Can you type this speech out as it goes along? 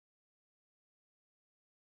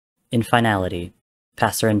In finality,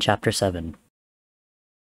 Passerine Chapter 7.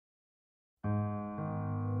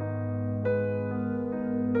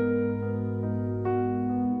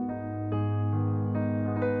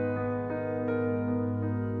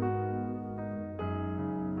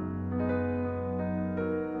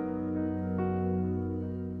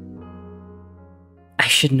 I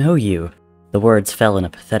should know you. The words fell in a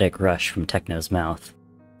pathetic rush from Techno's mouth.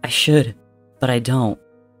 I should, but I don't.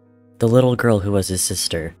 The little girl who was his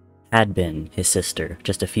sister, had been his sister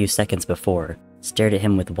just a few seconds before, stared at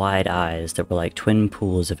him with wide eyes that were like twin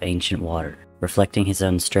pools of ancient water, reflecting his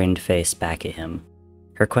own strained face back at him.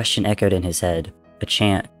 Her question echoed in his head, a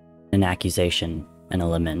chant, an accusation, and a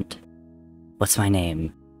lament. What's my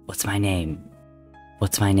name? What's my name?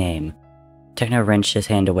 What's my name? Techno wrenched his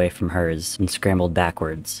hand away from hers and scrambled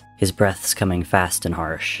backwards, his breaths coming fast and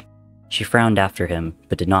harsh. She frowned after him,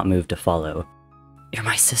 but did not move to follow. You're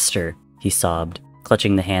my sister, he sobbed,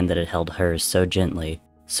 clutching the hand that had held hers so gently,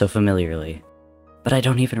 so familiarly. But I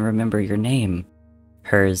don't even remember your name.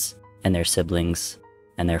 Hers, and their siblings,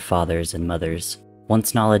 and their fathers and mothers.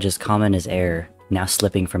 Once knowledge as common as air, now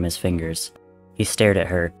slipping from his fingers. He stared at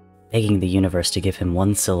her, begging the universe to give him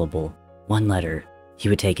one syllable, one letter. He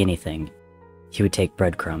would take anything. He would take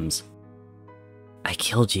breadcrumbs. I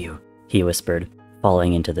killed you, he whispered,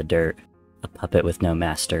 falling into the dirt, a puppet with no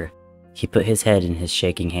master. He put his head in his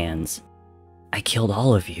shaking hands. I killed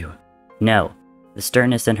all of you. No. The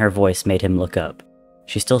sternness in her voice made him look up.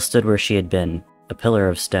 She still stood where she had been, a pillar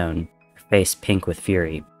of stone, her face pink with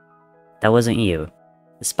fury. That wasn't you.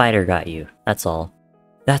 The spider got you, that's all.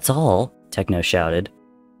 That's all? Techno shouted.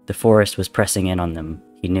 The forest was pressing in on them.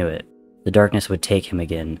 He knew it. The darkness would take him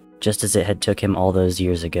again, just as it had took him all those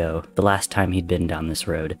years ago, the last time he'd been down this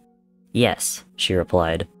road. Yes, she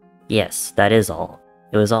replied. Yes, that is all.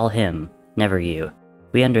 It was all him, never you.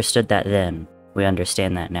 We understood that then. We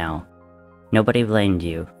understand that now. Nobody blamed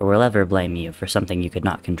you, or will ever blame you for something you could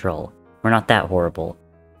not control. We're not that horrible.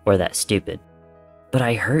 Or that stupid. But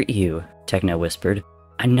I hurt you, Techno whispered.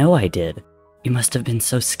 I know I did. You must have been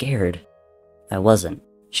so scared. I wasn't,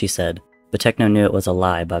 she said, but Techno knew it was a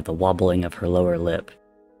lie by the wobbling of her lower lip.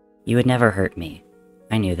 You would never hurt me.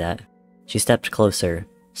 I knew that. She stepped closer,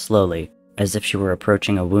 slowly, as if she were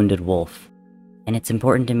approaching a wounded wolf. And it's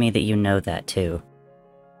important to me that you know that too.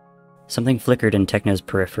 Something flickered in Techno's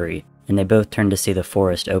periphery, and they both turned to see the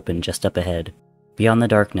forest open just up ahead. Beyond the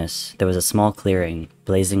darkness, there was a small clearing,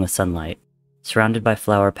 blazing with sunlight. Surrounded by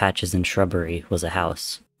flower patches and shrubbery was a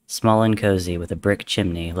house, small and cozy with a brick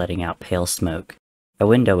chimney letting out pale smoke. A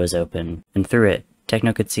window was open, and through it,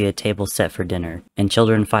 Techno could see a table set for dinner, and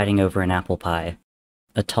children fighting over an apple pie.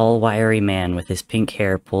 A tall, wiry man with his pink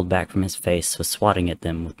hair pulled back from his face was swatting at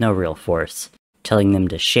them with no real force, telling them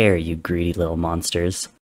to share, you greedy little monsters.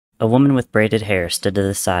 A woman with braided hair stood to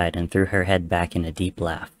the side and threw her head back in a deep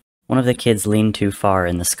laugh. One of the kids leaned too far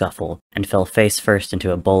in the scuffle, and fell face first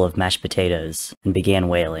into a bowl of mashed potatoes, and began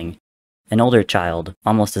wailing. An older child,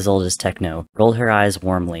 almost as old as Techno, rolled her eyes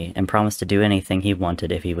warmly and promised to do anything he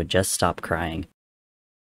wanted if he would just stop crying.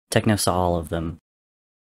 Techno saw all of them.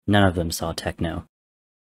 None of them saw Techno.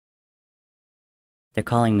 They're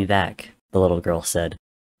calling me back, the little girl said,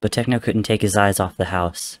 but Techno couldn't take his eyes off the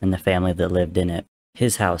house and the family that lived in it.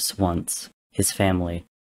 His house once, his family,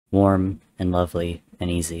 warm and lovely and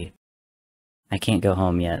easy. I can't go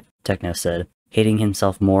home yet, Techno said, hating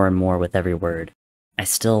himself more and more with every word. I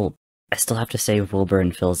still have to save Wilbur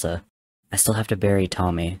and Filza. I still have to bury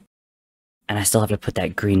Tommy. And I still have to put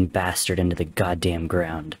that green bastard into the goddamn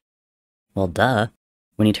ground. Well, duh.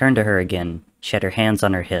 When he turned to her again, she had her hands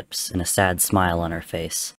on her hips and a sad smile on her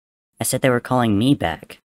face. I said they were calling me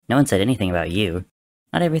back. No one said anything about you.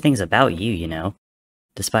 Not everything's about you, you know.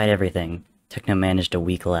 Despite everything, Techno managed a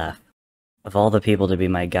weak laugh. Of all the people to be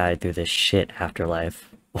my guide through this shit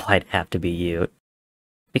afterlife, why'd it have to be you?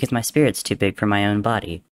 Because my spirit's too big for my own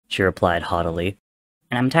body, she replied haughtily.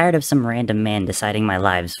 And I'm tired of some random man deciding my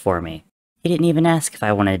lives for me. He didn't even ask if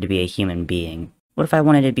I wanted to be a human being. What if I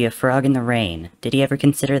wanted to be a frog in the rain? Did he ever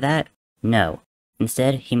consider that? No.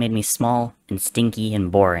 Instead, he made me small and stinky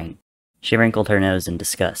and boring. She wrinkled her nose in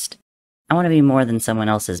disgust. I want to be more than someone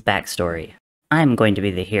else's backstory. I'm going to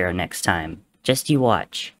be the hero next time. Just you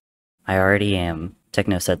watch. I already am,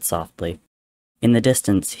 Techno said softly. In the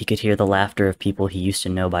distance, he could hear the laughter of people he used to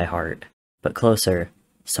know by heart. But closer,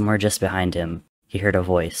 somewhere just behind him, he heard a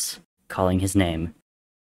voice, calling his name.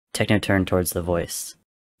 Techno turned towards the voice.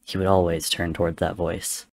 He would always turn towards that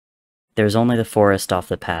voice. There was only the forest off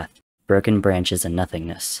the path, broken branches and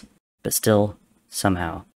nothingness. But still,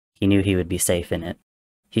 somehow, he knew he would be safe in it.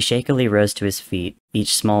 He shakily rose to his feet,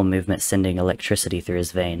 each small movement sending electricity through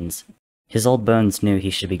his veins. His old bones knew he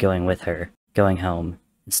should be going with her, going home,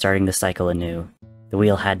 and starting the cycle anew. The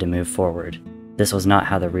wheel had to move forward. This was not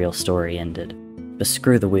how the real story ended. But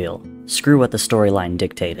screw the wheel. Screw what the storyline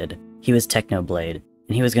dictated. He was Technoblade,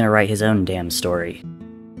 and he was gonna write his own damn story.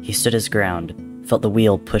 He stood his ground, felt the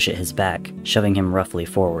wheel push at his back, shoving him roughly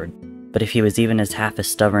forward. But if he was even half as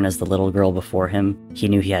stubborn as the little girl before him, he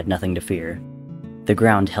knew he had nothing to fear. The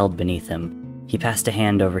ground held beneath him. He passed a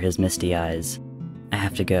hand over his misty eyes. "I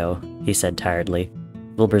have to go," he said tiredly.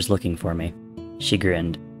 "Wilbur's looking for me." She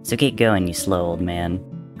grinned. "So get going, you slow old man."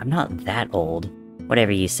 "I'm not that old."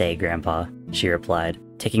 "Whatever you say, Grandpa," she replied,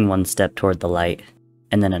 taking one step toward the light,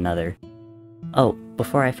 and then another. "Oh,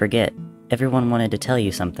 before I forget, everyone wanted to tell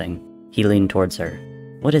you something." He leaned towards her.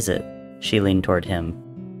 "What is it?" She leaned toward him.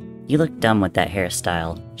 "You look dumb with that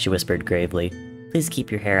hairstyle," she whispered gravely. "Please keep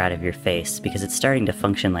your hair out of your face, because it's starting to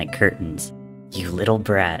function like curtains." "You little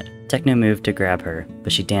brat." Techno moved to grab her,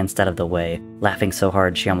 but she danced out of the way, laughing so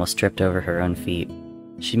hard she almost tripped over her own feet.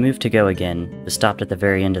 She moved to go again, but stopped at the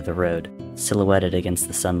very end of the road, silhouetted against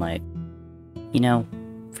the sunlight. "You know,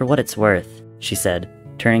 for what it's worth," she said,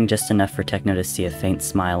 turning just enough for Techno to see a faint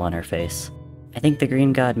smile on her face. "I think the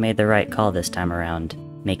Green God made the right call this time around,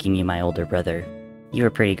 making you my older brother. You were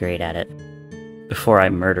pretty great at it." "Before I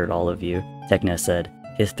murdered all of you," Techno said,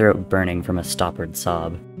 his throat burning from a stoppered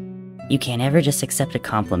sob. "You can't ever just accept a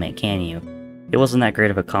compliment, can you?" "It wasn't that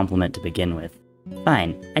great of a compliment to begin with."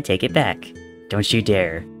 "Fine, I take it back." "Don't you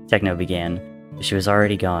dare," Techno began, but she was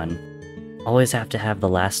already gone. Always have to have the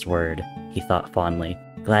last word, he thought fondly,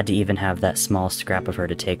 glad to even have that small scrap of her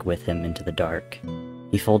to take with him into the dark.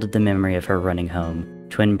 He folded the memory of her running home,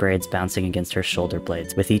 twin braids bouncing against her shoulder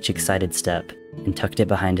blades with each excited step, and tucked it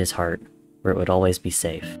behind his heart, where it would always be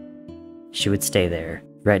safe. She would stay there,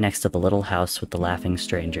 right next to the little house with the laughing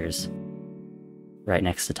strangers. Right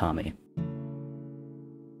next to Tommy.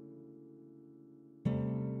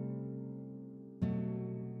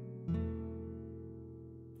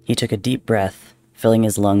 He took a deep breath, filling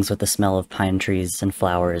his lungs with the smell of pine trees and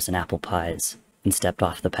flowers and apple pies, and stepped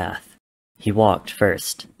off the path. He walked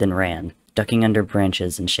first, then ran, ducking under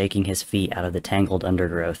branches and shaking his feet out of the tangled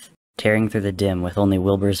undergrowth, tearing through the dim with only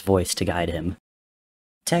Wilbur's voice to guide him.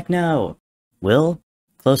 "Techno! Will?"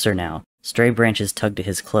 Closer now, stray branches tugged at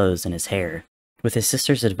his clothes and his hair. With his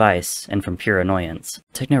sister's advice, and from pure annoyance,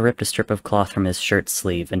 Techno ripped a strip of cloth from his shirt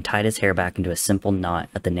sleeve and tied his hair back into a simple knot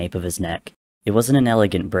at the nape of his neck. It wasn't an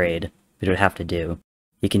elegant braid, but it would have to do.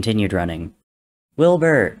 He continued running.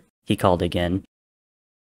 "Wilbur!" he called again.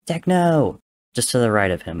 "Techno!" Just to the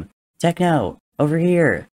right of him. "Techno! Over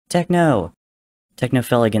here! Techno!" Techno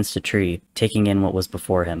fell against a tree, taking in what was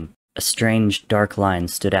before him. A strange, dark line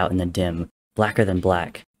stood out in the dim, blacker than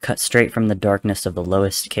black, cut straight from the darkness of the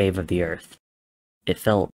lowest cave of the earth. It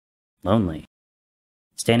felt lonely.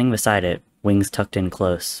 Standing beside it, wings tucked in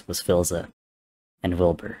close, was Philza. And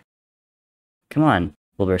Wilbur. "Come on,"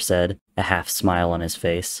 Wilbur said, a half smile on his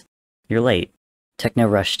face. "You're late." Techno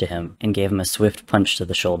rushed to him and gave him a swift punch to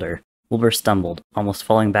the shoulder. Wilbur stumbled, almost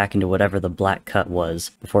falling back into whatever the black cut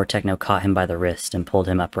was, before Techno caught him by the wrist and pulled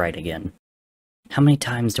him upright again. "How many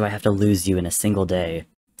times do I have to lose you in a single day?"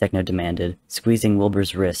 Techno demanded, squeezing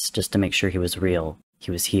Wilbur's wrist just to make sure he was real.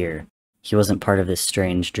 He was here. He wasn't part of this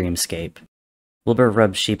strange dreamscape. Wilbur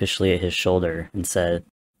rubbed sheepishly at his shoulder and said,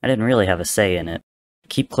 "I didn't really have a say in it."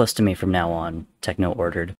 "Keep close to me from now on," Techno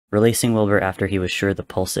ordered, releasing Wilbur after he was sure the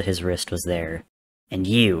pulse at his wrist was there. "And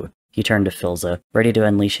you!" He turned to Philza, ready to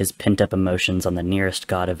unleash his pent-up emotions on the nearest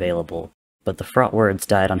god available, but the fraught words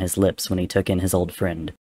died on his lips when he took in his old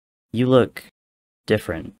friend. "You look...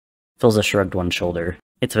 different." Philza shrugged one shoulder.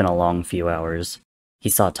 "It's been a long few hours." He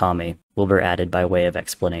saw Tommy, Wilbur added by way of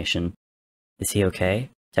explanation. "Is he okay?"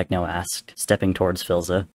 Techno asked, stepping towards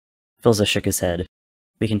Philza. Philza shook his head.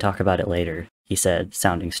 "We can talk about it later," he said,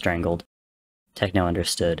 sounding strangled. Techno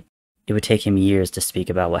understood. It would take him years to speak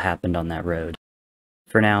about what happened on that road.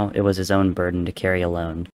 For now, it was his own burden to carry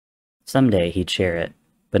alone. Someday he'd share it,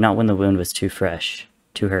 but not when the wound was too fresh,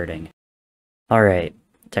 too hurting. "All right,"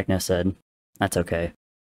 Techno said. "That's okay.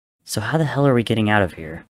 So how the hell are we getting out of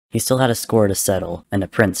here?" He still had a score to settle, and a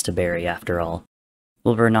prince to bury after all.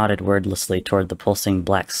 Wilbur nodded wordlessly toward the pulsing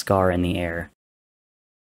black scar in the air.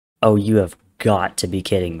 "Oh, you have got to be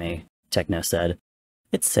kidding me," Techno said.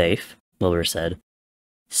 "It's safe," Wilbur said.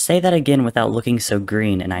 "Say that again without looking so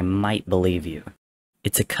green and I might believe you."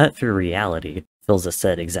 "It's a cut through reality," Philza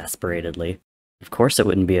said exasperatedly. "Of course it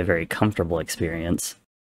wouldn't be a very comfortable experience."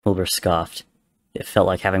 Wilbur scoffed. It felt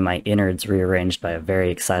like having my innards rearranged by a very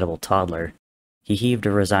excitable toddler. He heaved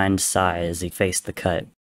a resigned sigh as he faced the cut.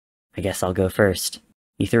 "I guess I'll go first."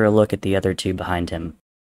 He threw a look at the other two behind him.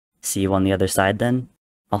 "See you on the other side then?"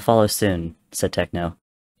 I'll follow soon, said Techno.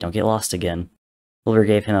 Don't get lost again. Wilbur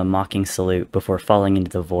gave him a mocking salute before falling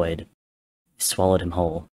into the void. He swallowed him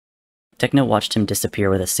whole. Techno watched him disappear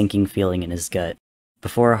with a sinking feeling in his gut.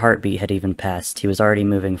 Before a heartbeat had even passed, he was already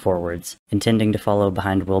moving forwards, intending to follow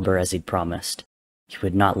behind Wilbur as he'd promised. He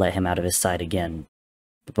would not let him out of his sight again.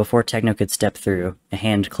 But before Techno could step through, a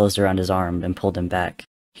hand closed around his arm and pulled him back.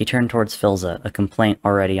 He turned towards Philza, a complaint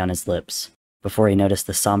already on his lips, before he noticed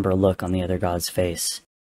the somber look on the other god's face.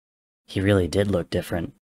 He really did look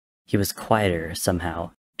different. He was quieter,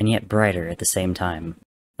 somehow, and yet brighter at the same time,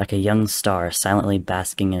 like a young star silently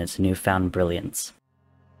basking in its newfound brilliance.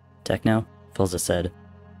 Techno, Philza said,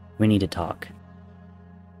 we need to talk.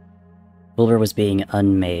 Wilbur was being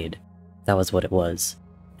unmade. That was what it was.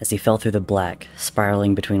 As he fell through the black,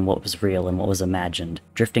 spiraling between what was real and what was imagined,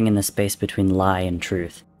 drifting in the space between lie and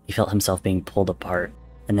truth, he felt himself being pulled apart,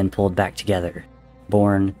 and then pulled back together.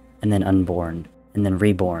 Born, and then unborn, and then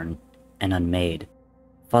reborn, and unmade.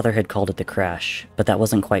 Father had called it the crash, but that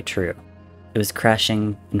wasn't quite true. It was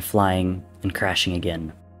crashing, and flying, and crashing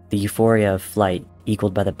again. The euphoria of flight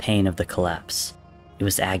equaled by the pain of the collapse. It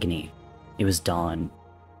was agony. It was dawn.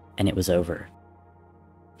 And it was over.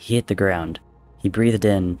 He hit the ground. He breathed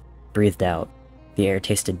in, breathed out. The air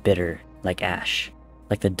tasted bitter, like ash,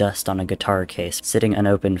 like the dust on a guitar case sitting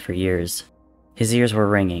unopened for years. His ears were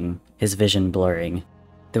ringing, his vision blurring.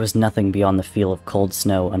 There was nothing beyond the feel of cold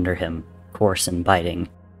snow under him, coarse and biting.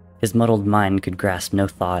 His muddled mind could grasp no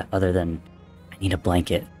thought other than, I need a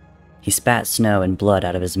blanket. He spat snow and blood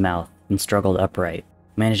out of his mouth and struggled upright,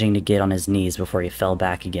 managing to get on his knees before he fell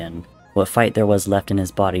back again. What fight there was left in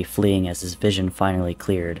his body fleeing as his vision finally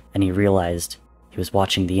cleared, and he realized he was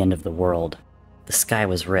watching the end of the world. The sky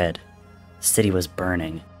was red. The city was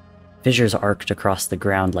burning. Fissures arced across the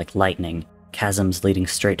ground like lightning, chasms leading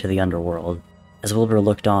straight to the underworld. As Wilbur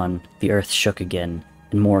looked on, the earth shook again,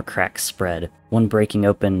 and more cracks spread, one breaking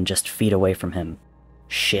open just feet away from him.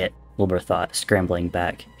 Shit, Wilbur thought, scrambling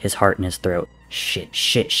back, his heart in his throat. Shit,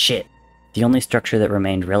 shit, shit. The only structure that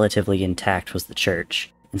remained relatively intact was the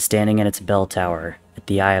church, and standing in its bell tower, at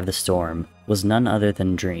the eye of the storm, was none other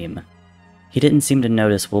than Dream. He didn't seem to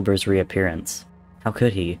notice Wilbur's reappearance. How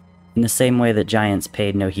could he? In the same way that giants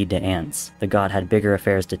paid no heed to ants, the god had bigger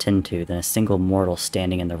affairs to tend to than a single mortal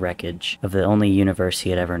standing in the wreckage of the only universe he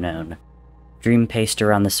had ever known. Dream paced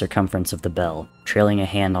around the circumference of the bell, trailing a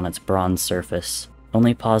hand on its bronze surface,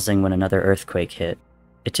 only pausing when another earthquake hit.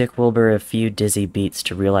 It took Wilbur a few dizzy beats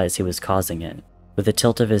to realize he was causing it. With a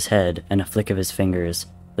tilt of his head and a flick of his fingers,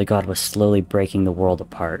 the god was slowly breaking the world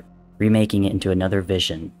apart, remaking it into another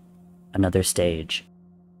vision, another stage.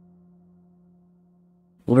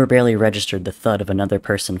 Wilbur barely registered the thud of another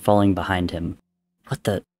person falling behind him. What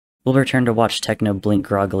the? Wilbur turned to watch Techno blink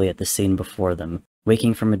groggily at the scene before them,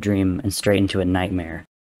 waking from a dream and straight into a nightmare.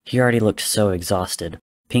 He already looked so exhausted,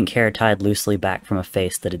 pink hair tied loosely back from a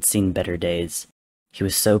face that had seen better days. He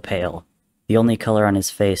was so pale, the only color on his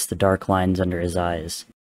face the dark lines under his eyes.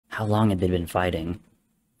 How long had they been fighting?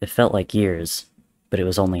 It felt like years, but it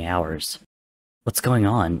was only hours. What's going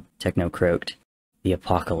on? Techno croaked. The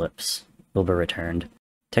apocalypse, Wilbur returned.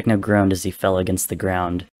 Techno groaned as he fell against the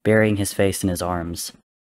ground, burying his face in his arms.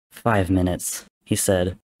 5 minutes, he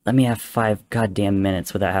said. Let me have 5 goddamn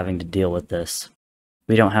minutes without having to deal with this.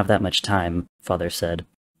 We don't have that much time, Father said.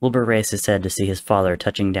 Wilbur raised his head to see his father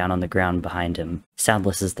touching down on the ground behind him,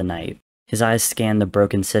 soundless as the night. His eyes scanned the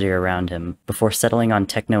broken city around him, before settling on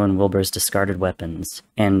Techno and Wilbur's discarded weapons,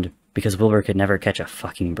 and, because Wilbur could never catch a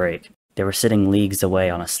fucking break, they were sitting leagues away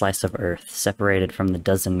on a slice of earth separated from the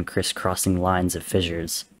dozen crisscrossing lines of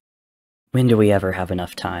fissures. When do we ever have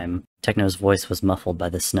enough time? Techno's voice was muffled by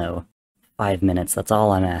the snow. 5 minutes, that's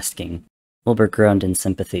all I'm asking. Wilbur groaned in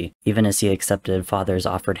sympathy, even as he accepted Father's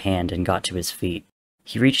offered hand and got to his feet.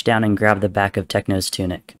 He reached down and grabbed the back of Techno's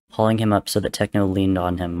tunic, hauling him up so that Techno leaned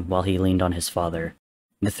on him while he leaned on his father.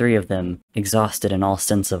 The three of them, exhausted in all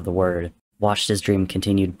sense of the word, watched as Dream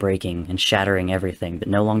continued breaking and shattering everything that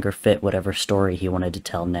no longer fit whatever story he wanted to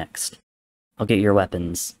tell next. I'll get your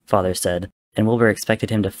weapons, Father said, and Wilbur expected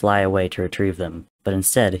him to fly away to retrieve them, but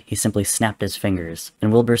instead he simply snapped his fingers,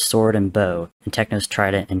 and Wilbur's sword and bow, and Techno's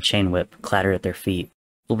trident and chain whip clattered at their feet.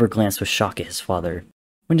 Wilbur glanced with shock at his father.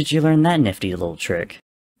 When did you learn that nifty little trick?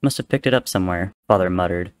 Must have picked it up somewhere, Father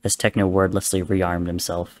muttered, as Techno wordlessly rearmed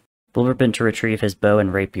himself. Wilbur bent to retrieve his bow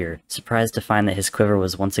and rapier, surprised to find that his quiver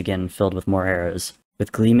was once again filled with more arrows,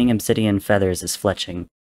 with gleaming obsidian feathers as fletching.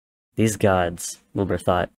 These gods, Wilbur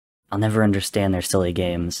thought. I'll never understand their silly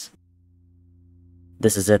games.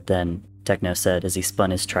 This is it then, Techno said as he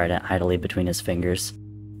spun his trident idly between his fingers.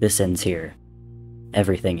 This ends here.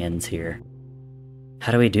 Everything ends here.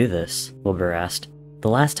 How do we do this? Wilbur asked. The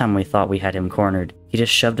last time we thought we had him cornered, he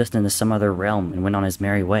just shoved us into some other realm and went on his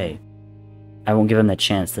merry way. I won't give him the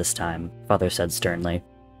chance this time, Father said sternly.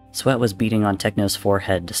 Sweat was beading on Techno's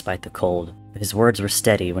forehead despite the cold, but his words were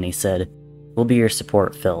steady when he said, "We'll be your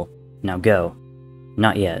support, Phil. Now go."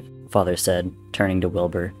 "Not yet," Father said, turning to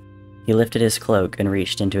Wilbur. He lifted his cloak and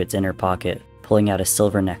reached into its inner pocket, pulling out a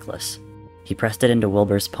silver necklace. He pressed it into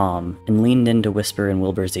Wilbur's palm and leaned in to whisper in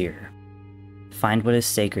Wilbur's ear. "Find what is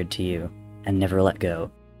sacred to you, and never let go.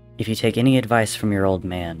 If you take any advice from your old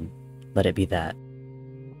man, let it be that."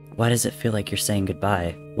 "Why does it feel like you're saying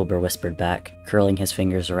goodbye?" Wilbur whispered back, curling his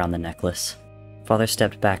fingers around the necklace. Father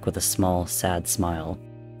stepped back with a small, sad smile.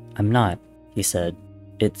 "I'm not," he said.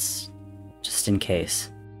 "It's just in case."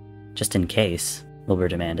 "Just in case?" Wilbur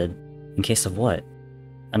demanded. "In case of what?"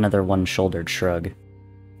 Another one-shouldered shrug.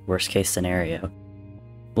 "Worst case scenario."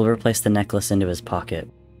 Wilbur placed the necklace into his pocket.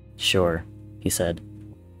 "Sure," he said.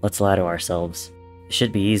 "Let's lie to ourselves. It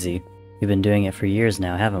should be easy. We've been doing it for years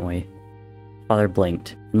now, haven't we?" Father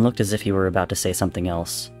blinked, and looked as if he were about to say something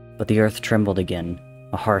else, but the earth trembled again.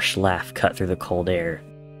 A harsh laugh cut through the cold air.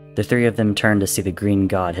 The three of them turned to see the green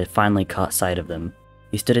god had finally caught sight of them.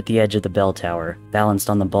 He stood at the edge of the bell tower, balanced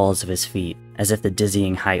on the balls of his feet, as if the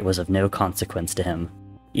dizzying height was of no consequence to him.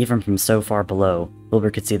 Even from so far below, Wilbur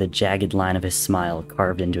could see the jagged line of his smile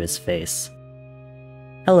carved into his face.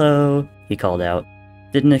 "Hello," he called out.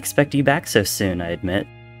 "Didn't expect you back so soon, I admit."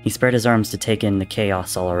 He spread his arms to take in the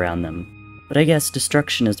chaos all around them. "But I guess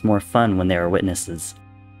destruction is more fun when there are witnesses."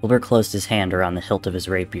 Wilbur closed his hand around the hilt of his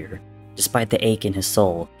rapier. Despite the ache in his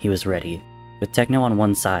soul, he was ready. With Techno on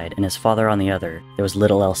one side and his father on the other, there was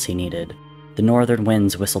little else he needed. The northern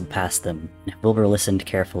winds whistled past them, and if Wilbur listened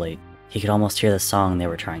carefully, he could almost hear the song they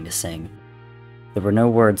were trying to sing. There were no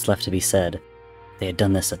words left to be said. They had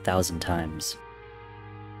done this 1,000 times.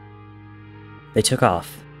 They took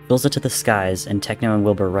off, Philza to the skies and Techno and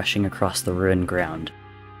Wilbur rushing across the ruined ground.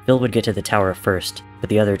 Phil would get to the tower first, but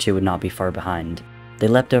the other two would not be far behind. They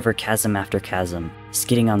leapt over chasm after chasm,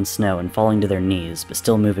 skidding on snow and falling to their knees, but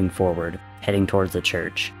still moving forward, heading towards the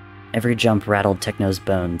church. Every jump rattled Techno's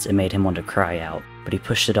bones and made him want to cry out, but he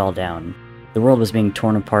pushed it all down. The world was being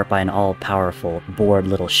torn apart by an all-powerful, bored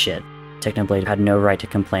little shit. Technoblade had no right to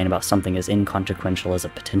complain about something as inconsequential as a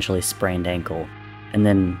potentially sprained ankle. And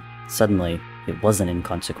then, suddenly, it wasn't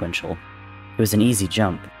inconsequential. It was an easy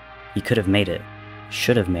jump. He could have made it.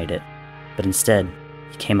 Should have made it. But instead,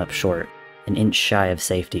 he came up short, an inch shy of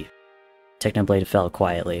safety. Technoblade fell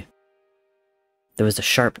quietly. There was a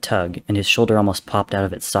sharp tug, and his shoulder almost popped out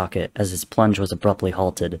of its socket as his plunge was abruptly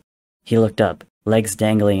halted. He looked up, legs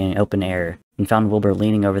dangling in open air, and found Wilbur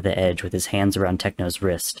leaning over the edge with his hands around Techno's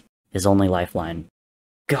wrist, his only lifeline.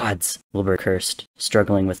 "Gods!" Wilbur cursed,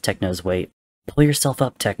 struggling with Techno's weight. "Pull yourself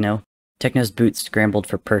up, Techno." Techno's boots scrambled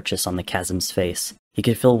for purchase on the chasm's face. He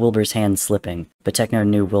could feel Wilbur's hands slipping, but Techno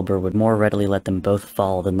knew Wilbur would more readily let them both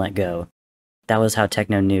fall than let go. That was how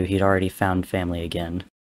Techno knew he'd already found family again.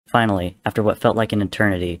 Finally, after what felt like an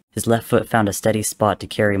eternity, his left foot found a steady spot to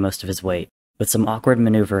carry most of his weight. With some awkward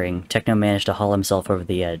maneuvering, Techno managed to haul himself over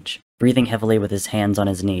the edge, breathing heavily with his hands on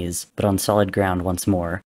his knees, but on solid ground once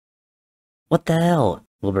more. "What the hell?"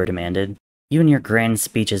 Wilbur demanded. "You and your grand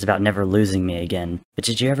speeches about never losing me again, but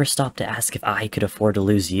did you ever stop to ask if I could afford to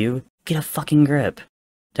lose you? Get a fucking grip."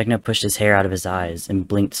 Techno pushed his hair out of his eyes and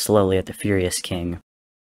blinked slowly at the furious king.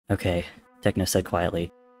 "Okay," Techno said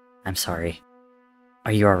quietly. "I'm sorry."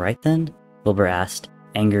 "Are you alright then?" Wilbur asked,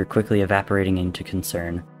 anger quickly evaporating into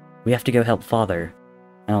concern. "We have to go help Father."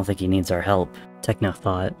 "I don't think he needs our help," Techno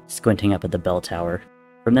thought, squinting up at the bell tower.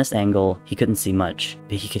 From this angle, he couldn't see much,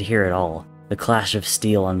 but he could hear it all. The clash of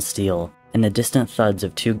steel on steel, and the distant thuds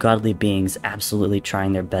of two godly beings absolutely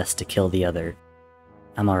trying their best to kill the other.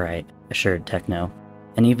 "I'm alright," assured Techno.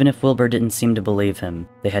 And even if Wilbur didn't seem to believe him,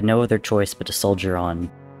 they had no other choice but to soldier on.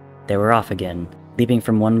 They were off again, leaping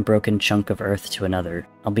from one broken chunk of earth to another,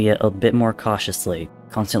 albeit a bit more cautiously,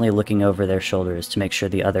 constantly looking over their shoulders to make sure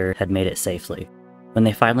the other had made it safely. When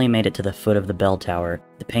they finally made it to the foot of the bell tower,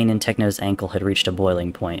 the pain in Techno's ankle had reached a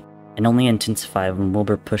boiling point, and only intensified when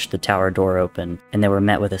Wilbur pushed the tower door open, and they were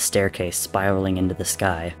met with a staircase spiraling into the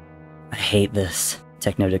sky. "I hate this,"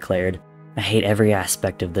 Techno declared. "I hate every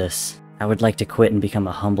aspect of this. I would like to quit and become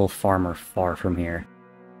a humble farmer far from here."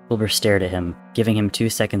 Wilbur stared at him, giving him 2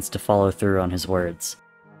 seconds to follow through on his words.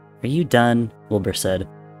 "Are you done?" Wilbur said.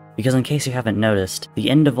 "Because in case you haven't noticed, the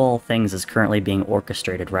end of all things is currently being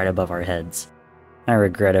orchestrated right above our heads." "I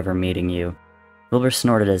regret ever meeting you." Wilbur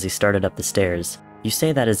snorted as he started up the stairs. "You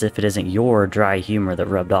say that as if it isn't your dry humor that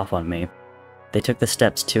rubbed off on me." They took the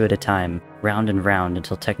steps 2 at a time, round and round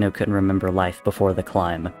until Techno couldn't remember life before the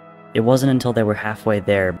climb. It wasn't until they were halfway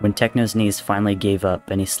there when Techno's knees finally gave up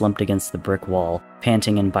and he slumped against the brick wall,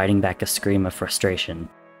 panting and biting back a scream of frustration.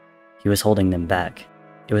 He was holding them back.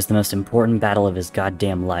 It was the most important battle of his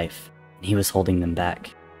goddamn life, and he was holding them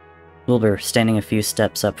back. Wilbur, standing a few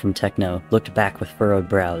steps up from Techno, looked back with furrowed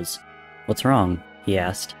brows. "What's wrong?" he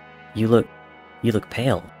asked. You look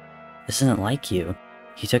pale. This isn't like you."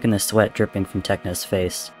 He took in the sweat dripping from Techno's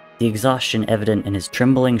face, the exhaustion evident in his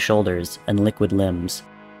trembling shoulders and liquid limbs.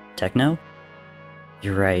 "Techno?"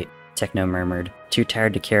 "You're right," Techno murmured, too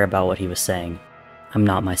tired to care about what he was saying. "I'm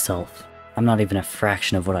not myself. I'm not even a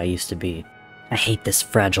fraction of what I used to be. I hate this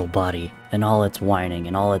fragile body, and all its whining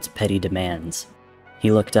and all its petty demands."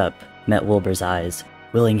 He looked up, met Wilbur's eyes,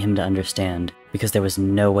 willing him to understand, because there was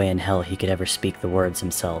no way in hell he could ever speak the words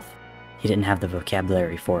himself. He didn't have the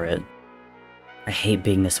vocabulary for it. "I hate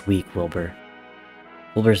being this weak, Wilbur."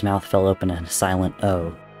 Wilbur's mouth fell open in a silent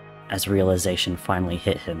 "oh," as realization finally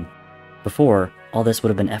hit him. Before, all this would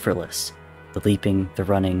have been effortless. The leaping, the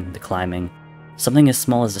running, the climbing. Something as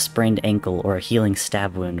small as a sprained ankle or a healing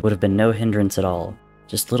stab wound would have been no hindrance at all,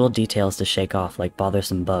 just little details to shake off like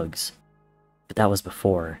bothersome bugs. But that was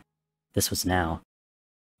before. This was now.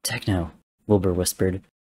 "Techno," Wilbur whispered.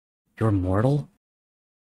 "You're mortal?"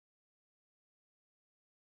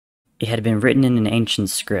 It had been written in an ancient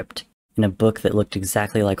script, in a book that looked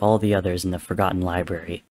exactly like all the others in the Forgotten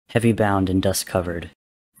Library, heavy-bound and dust-covered.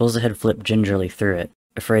 Fulza had flipped gingerly through it,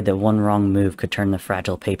 afraid that one wrong move could turn the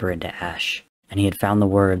fragile paper into ash, and he had found the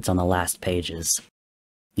words on the last pages.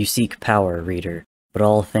 "You seek power, reader, but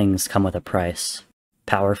all things come with a price.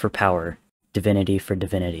 Power for power, divinity for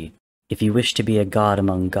divinity. If you wish to be a god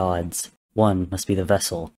among gods, one must be the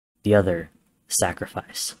vessel, the other, the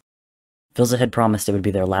sacrifice." Fulza had promised it would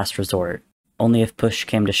be their last resort, only if push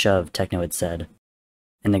came to shove, Techno had said.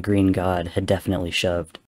 And the green god had definitely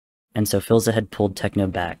shoved. And so Fulza had pulled Techno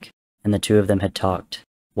back, and the two of them had talked,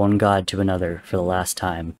 one god to another, for the last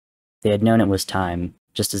time. They had known it was time,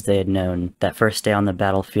 just as they had known, that first day on the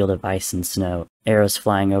battlefield of ice and snow, arrows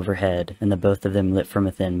flying overhead, and the both of them lit from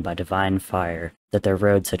within by divine fire, that their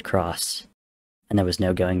roads had crossed, and there was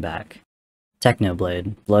no going back.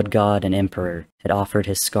 Technoblade, Blood God and Emperor, had offered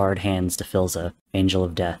his scarred hands to Fulza, Angel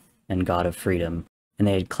of Death and God of Freedom, and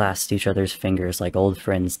they had clasped each other's fingers like old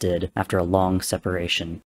friends did after a long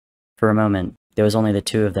separation. For a moment, there was only the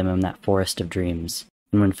two of them in that forest of dreams,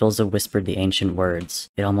 and when Fulza whispered the ancient words,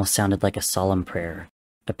 it almost sounded like a solemn prayer.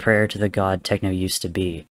 A prayer to the god Techno used to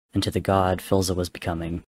be, and to the god Fulza was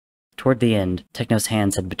becoming. Toward the end, Techno's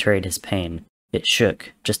hands had betrayed his pain. It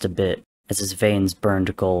shook, just a bit, as his veins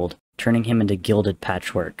burned gold, turning him into gilded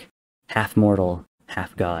patchwork. Half mortal,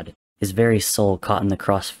 half god. His very soul caught in the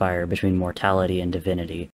crossfire between mortality and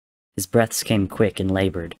divinity. His breaths came quick and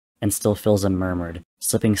labored, and still Fulza murmured,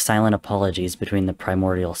 slipping silent apologies between the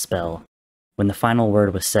primordial spell. When the final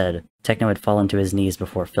word was said, Techno had fallen to his knees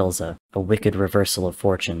before Fulza, a wicked reversal of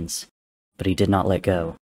fortunes. But he did not let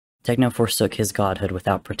go. Techno forsook his godhood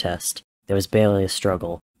without protest. There was barely a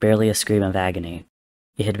struggle, barely a scream of agony.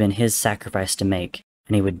 It had been his sacrifice to make,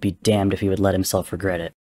 and he would be damned if he would let himself regret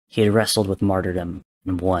it. He had wrestled with martyrdom,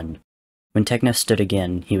 and won. When Techno stood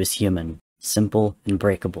again, he was human, simple and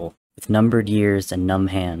breakable, with numbered years and numb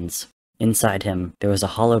hands. Inside him, there was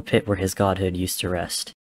a hollow pit where his godhood used to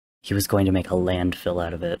rest. He was going to make a landfill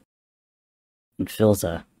out of it. And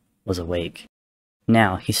Fulza was awake.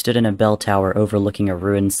 Now, he stood in a bell tower overlooking a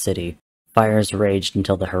ruined city. Fires raged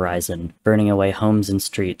until the horizon, burning away homes and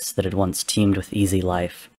streets that had once teemed with easy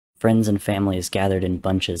life. Friends and families gathered in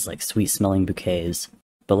bunches like sweet-smelling bouquets.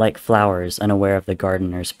 But like flowers, unaware of the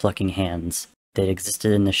gardener's plucking hands, they had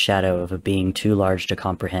existed in the shadow of a being too large to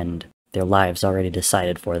comprehend, their lives already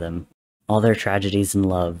decided for them. All their tragedies and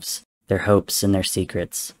loves, their hopes and their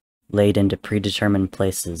secrets, laid into predetermined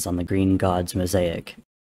places on the green god's mosaic.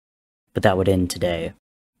 But that would end today,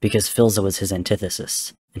 because Fulza was his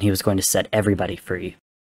antithesis, and he was going to set everybody free.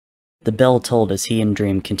 The bell tolled as he and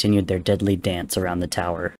Dream continued their deadly dance around the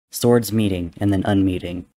tower, swords meeting and then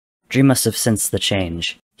unmeeting. Dream must have sensed the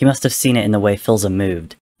change. He must have seen it in the way Fulza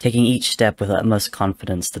moved, taking each step with utmost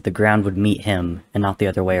confidence that the ground would meet him and not the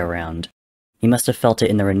other way around. He must have felt it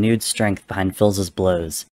in the renewed strength behind Fulza's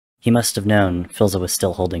blows. He must have known Fulza was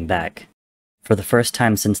still holding back. For the first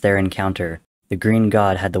time since their encounter, the green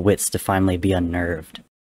god had the wits to finally be unnerved.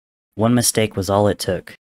 One mistake was all it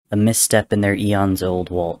took, a misstep in their eons-old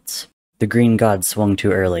waltz. The green god swung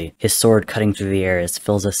too early, his sword cutting through the air as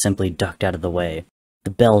Fulza simply ducked out of the way.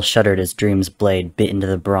 The bell shuddered as Dream's blade bit into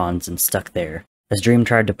the bronze and stuck there. As Dream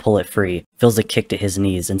tried to pull it free, Fulza kicked at his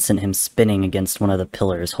knees and sent him spinning against one of the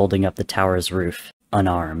pillars holding up the tower's roof,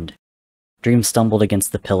 unarmed. Dream stumbled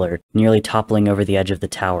against the pillar, nearly toppling over the edge of the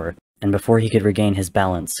tower, and before he could regain his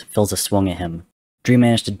balance, Philza swung at him. Dream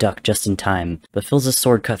managed to duck just in time, but Philza's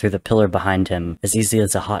sword cut through the pillar behind him as easily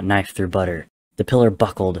as a hot knife through butter. The pillar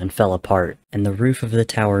buckled and fell apart, and the roof of the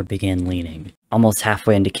tower began leaning, almost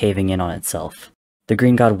halfway into caving in on itself. The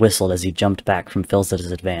green god whistled as he jumped back from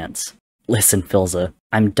Philza's advance. "Listen, Philza,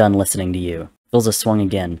 I'm done listening to you." Philza swung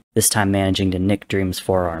again, this time managing to nick Dream's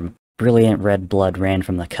forearm. Brilliant red blood ran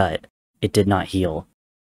from the cut. It did not heal.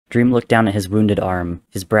 Dream looked down at his wounded arm,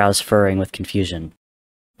 his brows furrowing with confusion.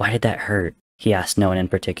 "Why did that hurt?" he asked no one in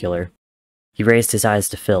particular. He raised his eyes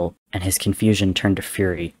to Phil, and his confusion turned to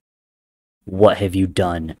fury. "What have you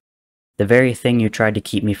done?" "The very thing you tried to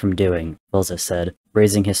keep me from doing," Philza said,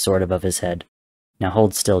 raising his sword above his head. "Now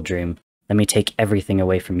hold still, Dream. Let me take everything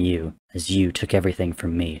away from you, as you took everything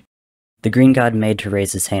from me." The green god made to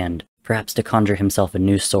raise his hand, perhaps to conjure himself a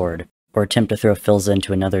new sword, or attempt to throw Philza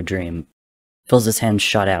into another dream. Philza's hand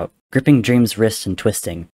shot out, gripping Dream's wrist and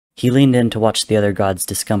twisting. He leaned in to watch the other god's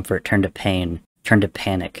discomfort turn to pain, turn to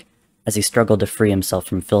panic, as he struggled to free himself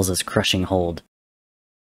from Philza's crushing hold.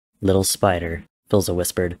 "Little spider," Philza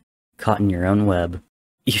whispered, "caught in your own web."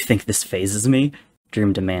 "You think this phases me?"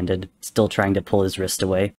 Dream demanded, still trying to pull his wrist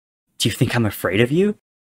away. "Do you think I'm afraid of you?"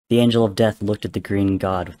 The angel of death looked at the green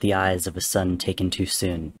god with the eyes of a son taken too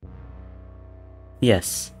soon.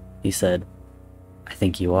 "Yes," he said. "I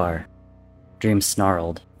think you are." Dream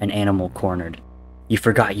snarled, an animal cornered. "You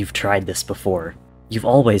forgot you've tried this before. You've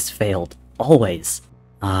always failed. Always."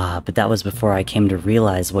 "Ah, but that was before I came to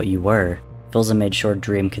realize what you were." Philza made sure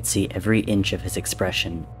Dream could see every inch of his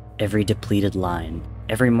expression, every depleted line,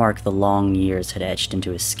 every mark the long years had etched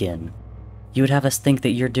into his skin. "You would have us think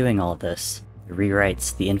that you're doing all this. The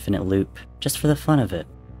rewrites, the infinite loop, just for the fun of it.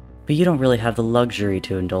 But you don't really have the luxury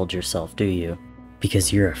to indulge yourself, do you?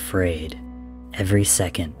 Because you're afraid. Every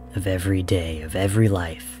second of every day of every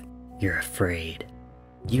life, you're afraid.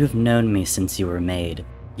 You have known me since you were made.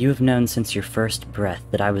 You have known since your first breath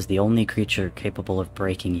that I was the only creature capable of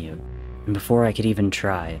breaking you. And before I could even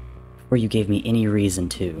try, before you gave me any reason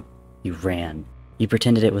to, you ran. You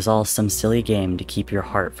pretended it was all some silly game to keep your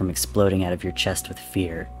heart from exploding out of your chest with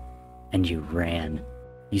fear. And you ran.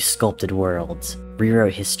 You sculpted worlds,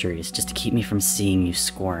 rewrote histories just to keep me from seeing you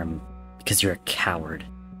squirm. Because you're a coward.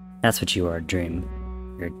 That's what you are, Dream.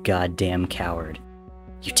 You're a goddamn coward.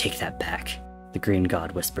 You take that back," the green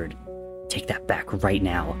god whispered. "Take that back right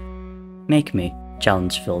now." "Make me,"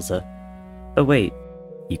 challenged Philza. "Oh wait,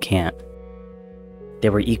 you can't." They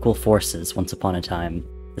were equal forces once upon a time,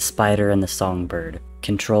 the spider and the songbird,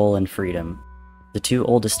 control and freedom. The two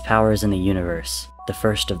oldest powers in the universe, the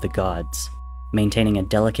first of the gods, maintaining a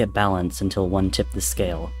delicate balance until one tipped the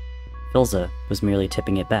scale. Philza was merely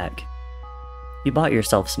tipping it back. "You bought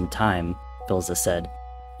yourself some time," Philza said.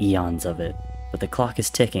 "Eons of it. But the clock is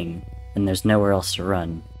ticking, and there's nowhere else to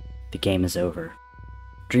run. The game is over."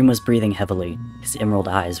 Dream was breathing heavily, his emerald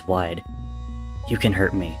eyes wide. "You can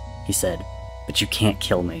hurt me," he said, "but you can't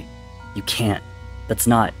kill me. You can't. That's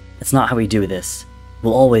not how we do this.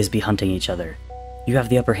 We'll always be hunting each other. You have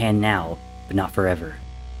the upper hand now, but not forever."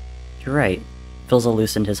 "You're right." Philza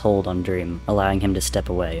loosened his hold on Dream, allowing him to step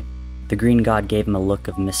away. The green god gave him a look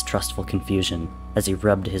of mistrustful confusion as he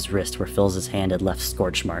rubbed his wrist where Philza's hand had left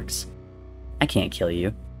scorch marks. "I can't kill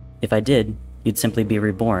you. If I did, you'd simply be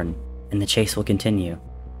reborn, and the chase will continue.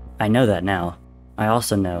 I know that now. I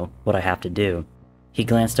also know what I have to do." He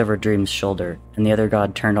glanced over Dream's shoulder, and the other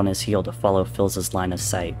god turned on his heel to follow Philza's line of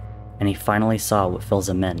sight, and he finally saw what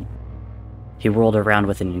Philza meant. He whirled around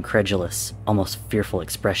with an incredulous, almost fearful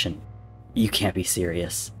expression. "You can't be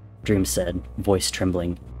serious," Dream said, voice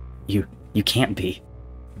trembling. You can't be."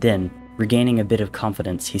 Then, regaining a bit of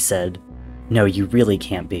confidence, he said, "No, you really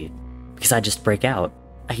can't be. Because I just break out.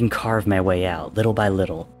 I can carve my way out, little by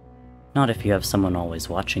little." "Not if you have someone always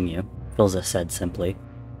watching you," Philza said simply.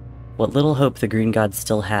 What little hope the green god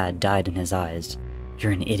still had died in his eyes.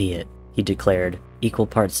 "You're an idiot," he declared, equal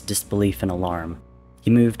parts disbelief and alarm. He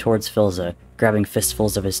moved towards Philza, grabbing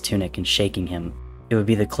fistfuls of his tunic and shaking him. It would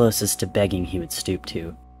be the closest to begging he would stoop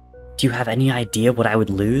to. "Do you have any idea what I would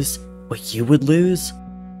lose? What you would lose?"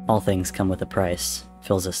 "All things come with a price,"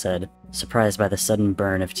 Philza said, surprised by the sudden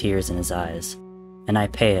burn of tears in his eyes. "And I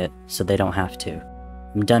pay it so they don't have to.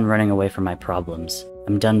 I'm done running away from my problems.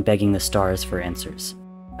 I'm done begging the stars for answers.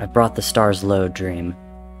 I've brought the stars low, Dream,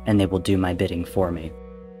 and they will do my bidding for me."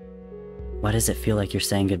 "Why does it feel like you're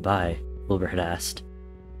saying goodbye?" Wilbur had asked.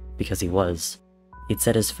 Because he was. He'd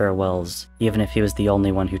said his farewells, even if he was the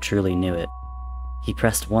only one who truly knew it. He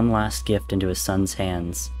pressed one last gift into his son's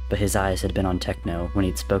hands, but his eyes had been on Techno when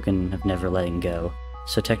he'd spoken of never letting go,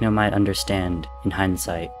 so Techno might understand, in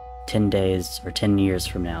hindsight. 10 days or 10 years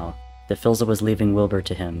from now, that Philza was leaving Wilbur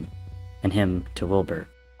to him, and him to Wilbur.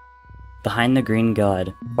 Behind the green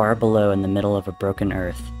god, far below in the middle of a broken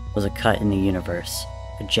earth, was a cut in the universe,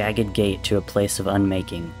 a jagged gate to a place of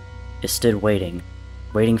unmaking. It stood waiting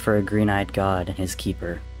for a green-eyed god and his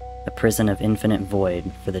keeper, a prison of infinite void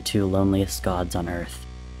for the two loneliest gods on earth.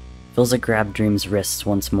 Philza grabbed Dream's wrists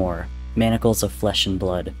once more, manacles of flesh and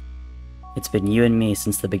blood. "It's been you and me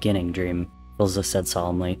since the beginning, Dream," Philza said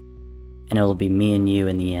solemnly, "and it will be me and you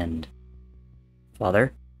in the end."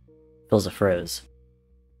 "Father?" Philza froze.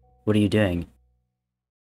 "What are you doing?"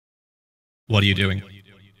 What are you doing?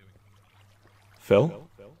 Phil?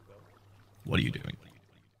 What are you doing?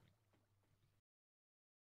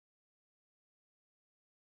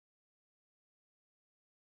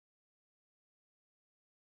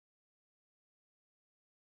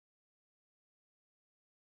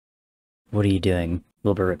 "What are you doing?"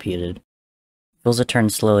 Wilbur repeated. Philza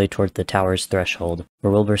turned slowly toward the tower's threshold,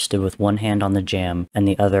 where Wilbur stood with one hand on the jam and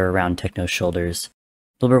the other around Techno's shoulders.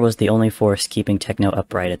 Wilbur was the only force keeping Techno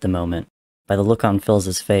upright at the moment. By the look on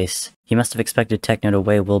Philza's face, he must have expected Techno to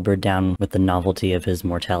weigh Wilbur down with the novelty of his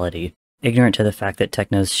mortality, ignorant to the fact that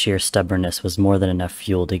Techno's sheer stubbornness was more than enough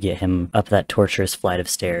fuel to get him up that torturous flight of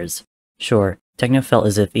stairs. Sure, Techno felt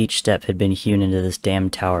as if each step had been hewn into this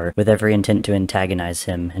damned tower with every intent to antagonize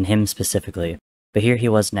him, and him specifically. But here he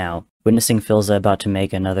was now, witnessing Philza about to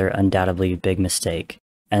make another undoubtedly big mistake,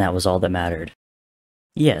 and that was all that mattered.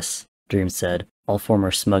 "Yes," Dream said, all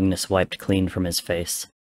former smugness wiped clean from his face.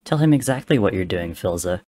 "Tell him exactly what you're doing,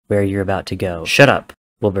 Philza, where you're about to go." "Shut up!"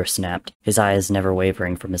 Wilbur snapped, his eyes never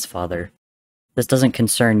wavering from his father. "This doesn't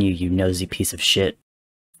concern you, you nosy piece of shit."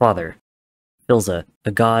 "Father." Philza,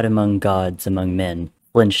 a god among gods among men,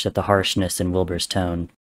 flinched at the harshness in Wilbur's tone.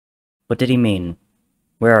 What did he mean?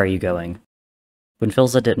 Where are you going? When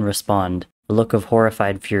Philza didn't respond, a look of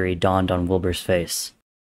horrified fury dawned on Wilbur's face.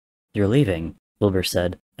 "You're leaving," Wilbur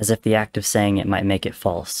said, as if the act of saying it might make it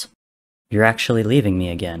false. "You're actually leaving me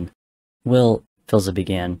again." "Will," Philza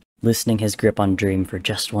began, loosening his grip on Dream for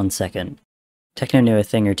just 1 second. Techno knew a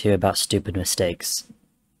thing or two about stupid mistakes.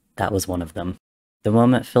 That was one of them. The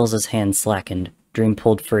moment Philza's hand slackened, Dream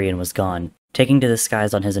pulled free and was gone, taking to the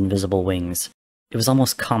skies on his invisible wings. It was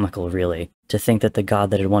almost comical, really, to think that the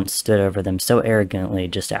god that had once stood over them so arrogantly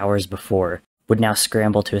just hours before would now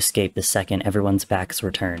scramble to escape the second everyone's backs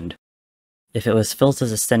were turned. If it was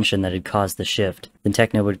Philza's ascension that had caused the shift, then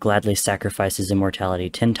Techno would gladly sacrifice his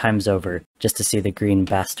immortality 10 times over just to see the green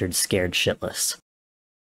bastard scared shitless.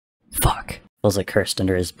 "Fuck," Philza cursed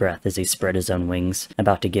under his breath as he spread his own wings,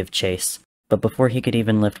 about to give chase. But before he could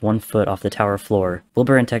even lift 1 foot off the tower floor,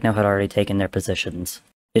 Wilbur and Techno had already taken their positions.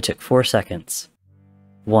 It took 4 seconds.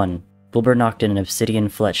 1. Wilbur knocked an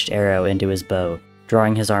obsidian-fletched arrow into his bow,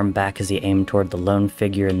 drawing his arm back as he aimed toward the lone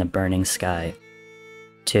figure in the burning sky.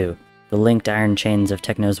 2. The linked iron chains of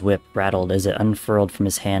Techno's whip rattled as it unfurled from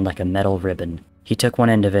his hand like a metal ribbon. He took one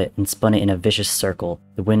end of it and spun it in a vicious circle,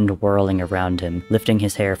 the wind whirling around him, lifting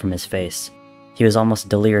his hair from his face. He was almost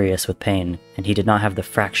delirious with pain, and he did not have the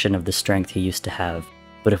fraction of the strength he used to have.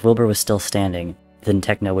 But if Wilbur was still standing, then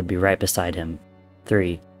Techno would be right beside him.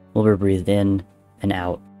 3. Wilbur breathed in and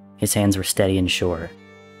out. His hands were steady and sure.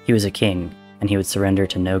 He was a king, and he would surrender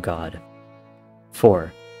to no god.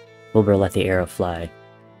 4. Wilbur let the arrow fly.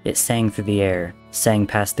 It sang through the air, sang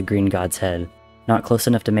past the green god's head, not close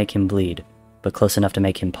enough to make him bleed, but close enough to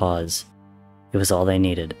make him pause. It was all they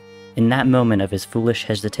needed. In that moment of his foolish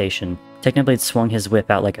hesitation, Technoblade swung his whip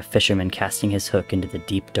out like a fisherman casting his hook into the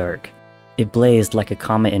deep dark. It blazed like a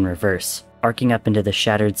comet in reverse, arcing up into the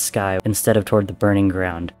shattered sky instead of toward the burning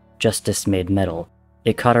ground, justice made metal.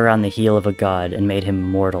 It caught around the heel of a god and made him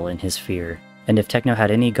mortal in his fear. And if Techno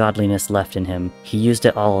had any godliness left in him, he used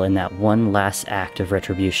it all in that one last act of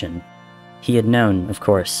retribution. He had known, of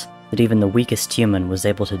course, that even the weakest human was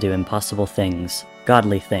able to do impossible things,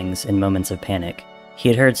 godly things, in moments of panic. He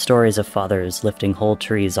had heard stories of fathers lifting whole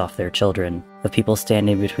trees off their children, of people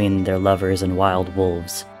standing between their lovers and wild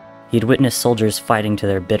wolves. He had witnessed soldiers fighting to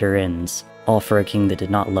their bitter ends, all for a king that did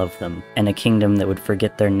not love them, and a kingdom that would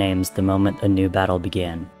forget their names the moment a new battle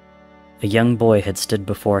began. A young boy had stood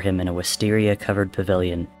before him in a wisteria-covered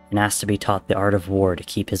pavilion and asked to be taught the art of war to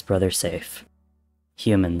keep his brother safe.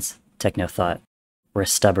 Humans, Techno thought, we're a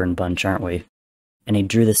stubborn bunch, aren't we? And he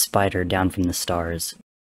drew the spider down from the stars.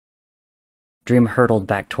 Dream hurtled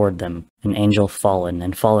back toward them, an angel fallen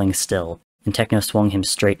and falling still, and Techno swung him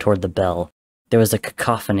straight toward the bell. There was a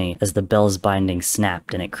cacophony as the bell's binding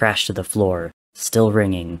snapped and it crashed to the floor, still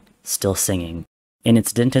ringing, still singing. In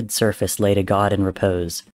its dented surface laid a god in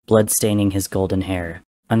repose, blood staining his golden hair,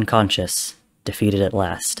 unconscious, defeated at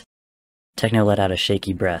last. Techno let out a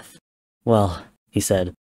shaky breath. Well, he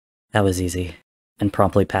said, that was easy, and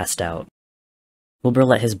promptly passed out. Wilbur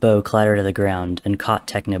let his bow clatter to the ground and caught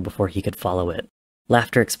Techno before he could follow it.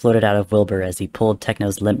 Laughter exploded out of Wilbur as he pulled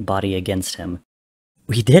Techno's limp body against him.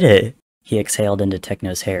 We did it! He exhaled into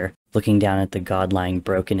Techno's hair, looking down at the god lying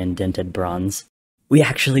broken and dented bronze. We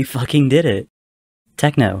actually fucking did it!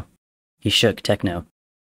 Techno. He shook Techno.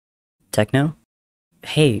 Techno?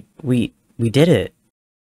 Hey, we did it!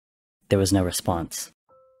 There was no response.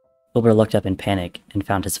 Wilbur looked up in panic and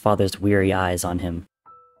found his father's weary eyes on him.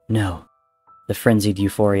 No. The frenzied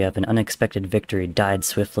euphoria of an unexpected victory died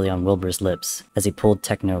swiftly on Wilbur's lips as he pulled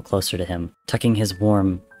Techno closer to him, tucking his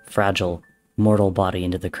warm, fragile, mortal body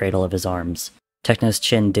into the cradle of his arms, Techno's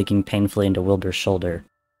chin digging painfully into Wilbur's shoulder.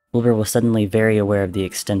 Wilbur was suddenly very aware of the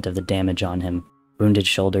extent of the damage on him, wounded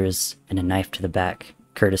shoulders and a knife to the back,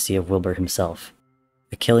 courtesy of Wilbur himself.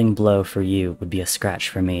 A killing blow for you would be a scratch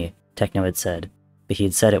for me, Techno had said, but he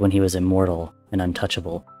had said it when he was immortal and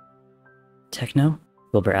untouchable. Techno?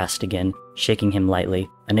 Wilbur asked again, shaking him lightly,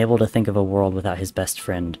 unable to think of a world without his best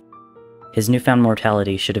friend. His newfound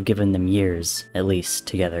mortality should have given them years, at least,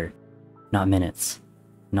 together. Not minutes.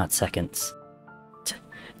 Not seconds.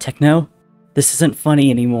 Techno? This isn't funny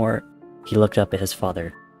anymore. He looked up at his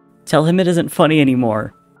father. Tell him it isn't funny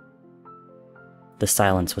anymore. The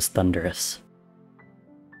silence was thunderous.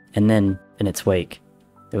 And then, in its wake,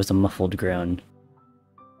 there was a muffled groan.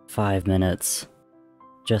 5 minutes.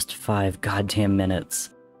 Just 5 goddamn minutes.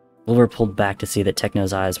 Wilbur pulled back to see that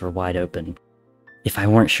Techno's eyes were wide open. If I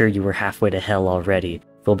weren't sure you were halfway to hell already,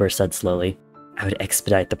 Wilbur said slowly, I would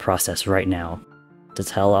expedite the process right now.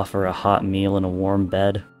 Does hell offer a hot meal and a warm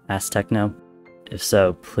bed? Asked Techno. If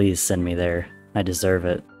so, please send me there. I deserve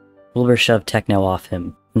it. Wilbur shoved Techno off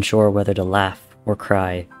him, unsure whether to laugh, or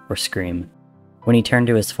cry, or scream. When he turned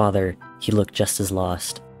to his father, he looked just as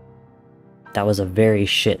lost. That was a very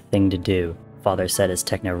shit thing to do, Father said as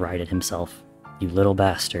Techno righted himself. You little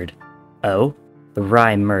bastard. Oh? The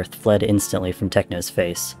wry mirth fled instantly from Techno's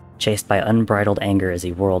face, chased by unbridled anger as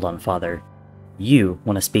he whirled on Father. You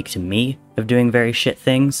want to speak to me of doing very shit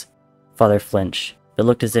things? Father flinched, but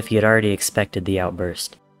looked as if he had already expected the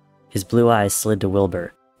outburst. His blue eyes slid to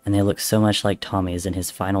Wilbur, and they looked so much like Tommy's in his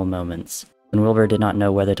final moments, when Wilbur did not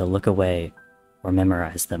know whether to look away or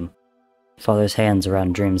memorize them. Father's hands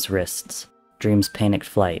around Dream's wrists, Dream's panicked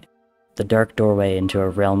flight, the dark doorway into a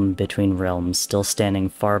realm between realms still standing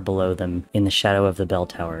far below them in the shadow of the bell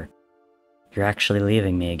tower. You're actually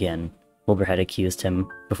leaving me again, Wilbur had accused him,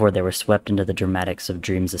 before they were swept into the dramatics of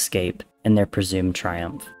Dream's escape and their presumed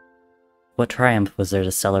triumph. What triumph was there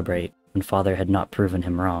to celebrate when Father had not proven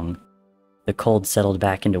him wrong? The cold settled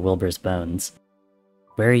back into Wilbur's bones.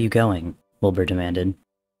 Where are you going? Wilbur demanded.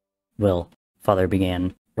 Will, Father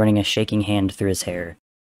began, running a shaking hand through his hair.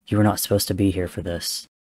 You were not supposed to be here for this.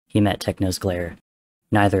 He met Techno's glare.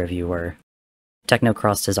 Neither of you were. Techno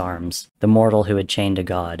crossed his arms, the mortal who had chained a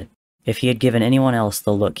god. If he had given anyone else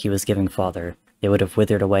the look he was giving Father, they would have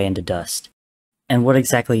withered away into dust. And what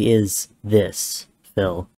exactly is this,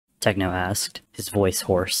 Phil? Techno asked, his voice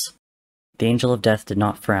hoarse. The Angel of Death did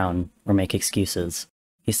not frown or make excuses.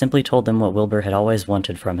 He simply told them what Wilbur had always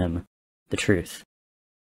wanted from him, the truth.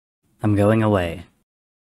 I'm going away.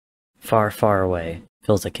 Far, far away,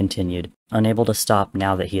 Philza continued, unable to stop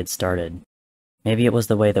now that he had started. Maybe it was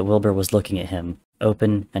the way that Wilbur was looking at him,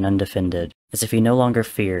 open and undefended, as if he no longer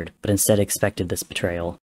feared, but instead expected this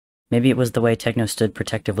betrayal. Maybe it was the way Techno stood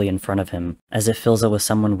protectively in front of him, as if Philza was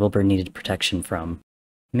someone Wilbur needed protection from.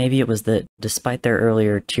 Maybe it was that, despite their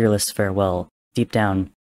earlier tearless farewell, deep down,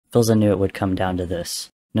 Philza knew it would come down to this.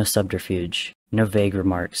 No subterfuge, no vague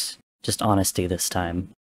remarks, just honesty this time,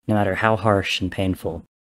 no matter how harsh and painful.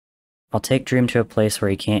 I'll take Dream to a place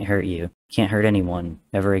where he can't hurt you, can't hurt anyone,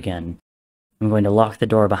 ever again. I'm going to lock the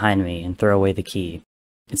door behind me and throw away the key.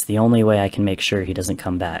 It's the only way I can make sure he doesn't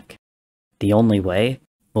come back. The only way?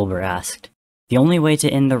 Wilbur asked. The only way to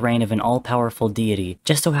end the reign of an all-powerful deity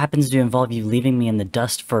just so happens to involve you leaving me in the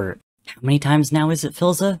dust for... How many times now is it,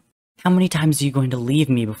 Philza? How many times are you going to leave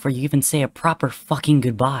me before you even say a proper fucking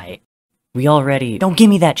goodbye? We already... Don't give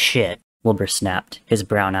me that shit! Wilbur snapped, his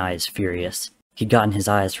brown eyes furious. He'd gotten his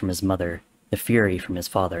eyes from his mother, the fury from his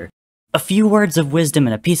father. A few words of wisdom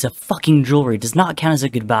and a piece of fucking jewelry does not count as a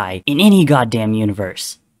goodbye in any goddamn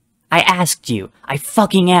universe. I asked you, I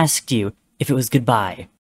fucking asked you, if it was goodbye.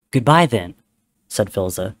 Goodbye then, said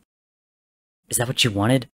Philza. Is that what you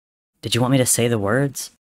wanted? Did you want me to say the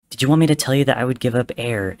words? Did you want me to tell you that I would give up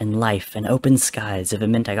air and life and open skies if it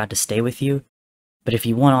meant I got to stay with you? But if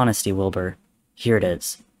you want honesty, Wilbur, here it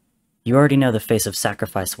is. You already know the face of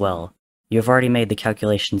sacrifice well. You have already made the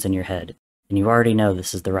calculations in your head, and you already know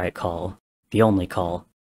this is the right call. the only call.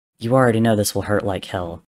 You already know this will hurt like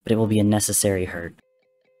hell, but it will be a necessary hurt.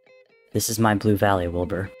 This is my Blue Valley,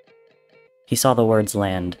 Wilbur. He saw the words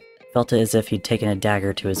land, felt it as if he'd taken a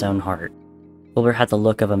dagger to his own heart. Wilbur had the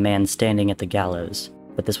look of a man standing at the gallows,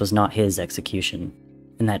 but this was not his execution,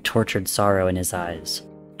 and that tortured sorrow in his eyes,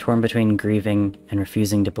 torn between grieving and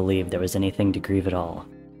refusing to believe there was anything to grieve at all.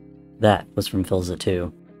 That was from Philza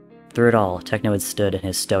too. Through it all, Techno had stood in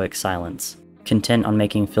his stoic silence, content on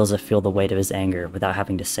making Philza feel the weight of his anger without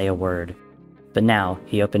having to say a word. But now,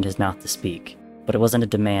 he opened his mouth to speak, but it wasn't a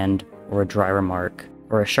demand, or a dry remark,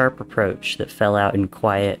 or a sharp reproach that fell out in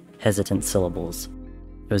quiet, hesitant syllables.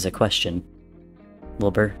 It was a question.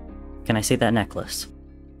 Wilbur, can I see that necklace?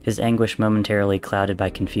 His anguish momentarily clouded by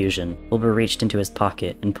confusion, Wilbur reached into his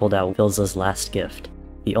pocket and pulled out Philza's last gift,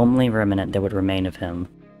 the only remnant that would remain of him.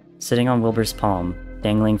 Sitting on Wilbur's palm,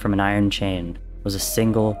 dangling from an iron chain, was a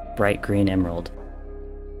single, bright green emerald.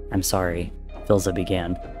 I'm sorry, Philza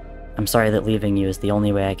began. I'm sorry that leaving you is the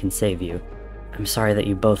only way I can save you. I'm sorry that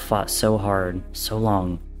you both fought so hard, so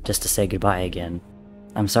long, just to say goodbye again.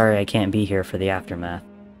 I'm sorry I can't be here for the aftermath.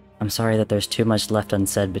 I'm sorry that there's too much left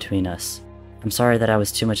unsaid between us. I'm sorry that I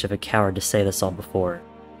was too much of a coward to say this all before,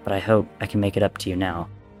 but I hope I can make it up to you now.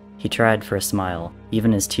 He tried for a smile,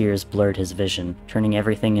 even as tears blurred his vision, turning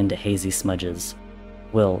everything into hazy smudges.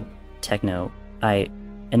 Will, Techno,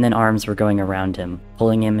 and then arms were going around him,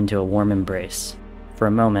 pulling him into a warm embrace. For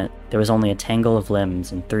a moment, there was only a tangle of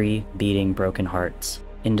limbs and 3 beating broken hearts,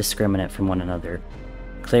 indiscriminate from one another.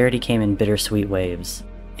 Clarity came in bittersweet waves.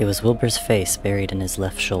 It was Wilbur's face buried in his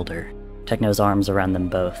left shoulder, Techno's arms around them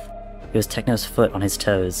both. It was Techno's foot on his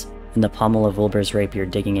toes, and the pommel of Wilbur's rapier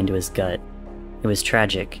digging into his gut. It was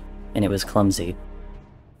tragic, and it was clumsy,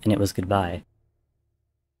 and it was goodbye.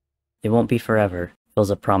 It won't be forever,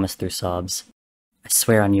 Philza promised through sobs. I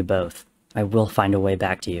swear on you both, I will find a way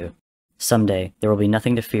back to you. Someday, there will be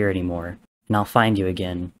nothing to fear anymore, and I'll find you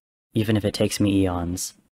again, even if it takes me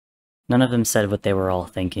eons. None of them said what they were all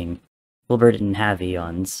thinking. Wilbur didn't have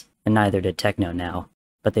eons, and neither did Techno now,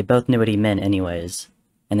 but they both knew what he meant anyways,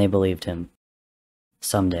 and they believed him.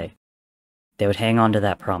 Someday. They would hang on to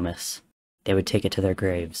that promise. They would take it to their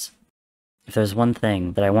graves. If there's one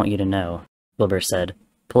thing that I want you to know, Wilbur said,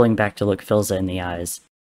 pulling back to look Philza in the eyes.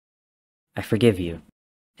 I forgive you.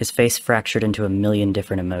 His face fractured into a million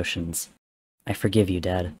different emotions. I forgive you,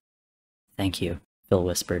 Dad. Thank you, Phil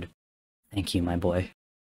whispered. Thank you, my boy.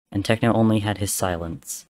 And Techno only had his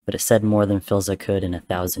silence, but it said more than Philza could in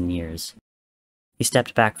 1,000 years. He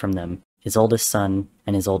stepped back from them, his oldest son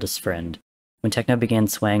and his oldest friend. When Techno began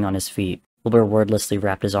swaying on his feet, Wilbur wordlessly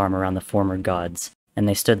wrapped his arm around the former gods, and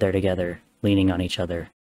they stood there together, leaning on each other.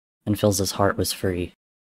 And Philza's heart was free.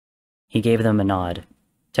 He gave them a nod.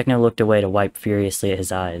 Techno looked away to wipe furiously at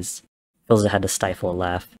his eyes. Philza had to stifle a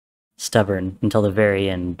laugh. Stubborn until the very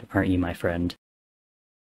end, aren't you, my friend?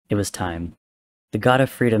 It was time. The god of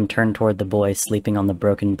freedom turned toward the boy sleeping on the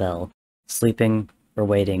broken bell, sleeping, or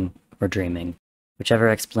waiting, or dreaming, whichever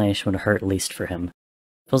explanation would hurt least for him.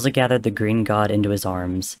 Philza gathered the green god into his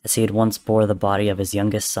arms, as he had once bore the body of his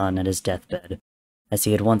youngest son at his deathbed, as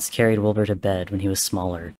he had once carried Wilbur to bed when he was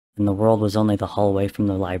smaller, and the world was only the hallway from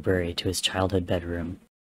the library to his childhood bedroom.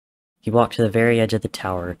 He walked to the very edge of the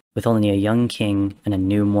tower, with only a young king and a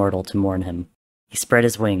new mortal to mourn him. He spread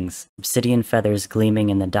his wings, obsidian feathers gleaming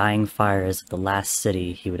in the dying fires of the last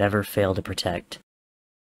city he would ever fail to protect.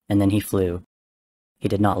 And then he flew. He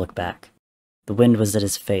did not look back. The wind was at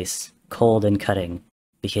his face, cold and cutting,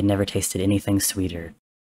 but he had never tasted anything sweeter.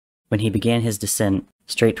 When he began his descent,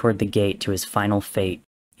 straight toward the gate to his final fate,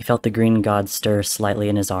 he felt the green god stir slightly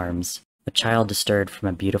in his arms, a child disturbed from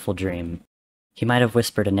a beautiful dream. He might have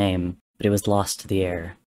whispered a name, but it was lost to the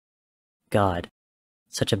air. God.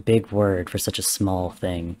 Such a big word for such a small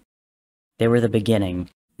thing. They were the beginning,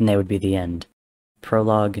 and they would be the end.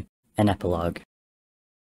 Prologue and epilogue.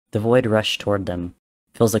 The void rushed toward them.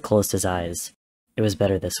 Philza closed his eyes. It was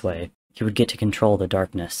better this way. He would get to control the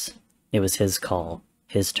darkness. It was his call,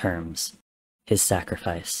 his terms, his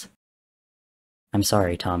sacrifice. I'm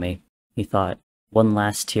sorry, Tommy, he thought, one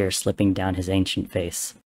last tear slipping down his ancient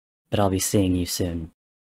face. But I'll be seeing you soon.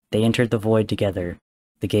 They entered the void together.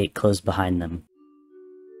 The gate closed behind them.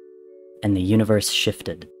 And the universe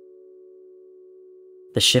shifted.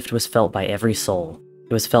 The shift was felt by every soul.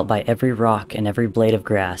 It was felt by every rock and every blade of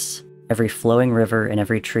grass, every flowing river and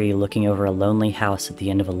every tree looking over a lonely house at the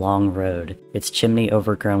end of a long road, its chimney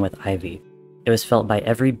overgrown with ivy. It was felt by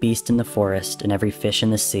every beast in the forest and every fish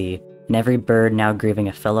in the sea, and every bird now grieving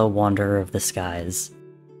a fellow wanderer of the skies.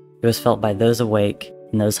 It was felt by those awake,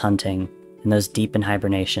 and those hunting, and those deep in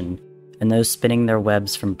hibernation, and those spinning their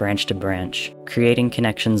webs from branch to branch, creating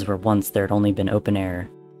connections where once there had only been open air.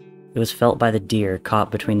 It was felt by the deer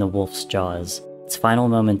caught between the wolf's jaws, its final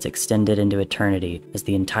moments extended into eternity as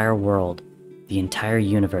the entire world, the entire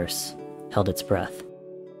universe, held its breath.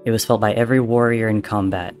 It was felt by every warrior in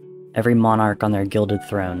combat, every monarch on their gilded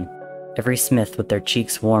throne, every smith with their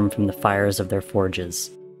cheeks warm from the fires of their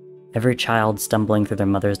forges, every child stumbling through their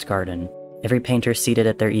mother's garden, every painter seated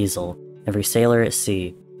at their easel, every sailor at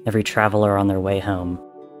sea, every traveler on their way home.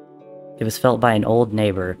 It was felt by an old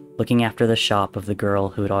neighbor looking after the shop of the girl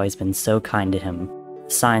who had always been so kind to him. A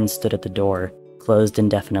sign stood at the door, closed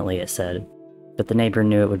indefinitely, it said, but the neighbor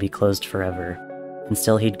knew it would be closed forever, and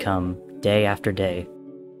still he'd come, day after day.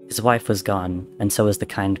 His wife was gone, and so was the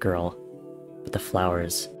kind girl. But the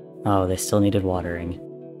flowers, oh, they still needed watering.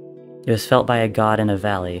 It was felt by a god in a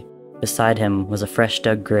valley. Beside him was a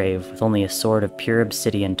fresh-dug grave with only a sword of pure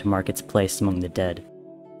obsidian to mark its place among the dead.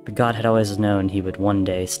 The god had always known he would one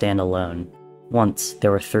day stand alone. Once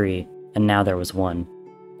there were three, and now there was one.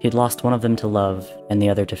 He'd lost one of them to love, and the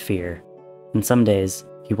other to fear. And some days,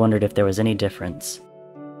 he wondered if there was any difference.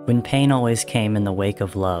 When pain always came in the wake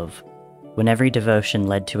of love, when every devotion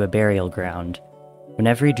led to a burial ground, when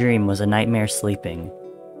every dream was a nightmare sleeping,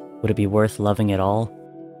 would it be worth loving at all?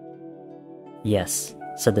 Yes,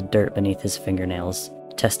 said the dirt beneath his fingernails,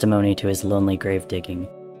 testimony to his lonely grave digging.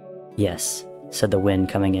 Yes, said the wind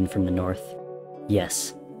coming in from the north.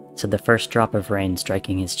 Yes, said the first drop of rain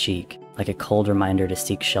striking his cheek, like a cold reminder to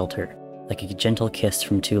seek shelter, like a gentle kiss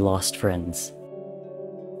from two lost friends.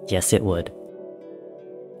 Yes, it would.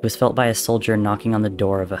 It was felt by a soldier knocking on the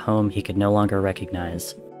door of a home he could no longer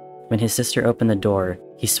recognize. When his sister opened the door,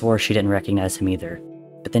 he swore she didn't recognize him either.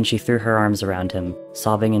 But then she threw her arms around him,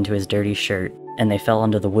 sobbing into his dirty shirt, and they fell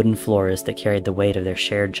onto the wooden floors that carried the weight of their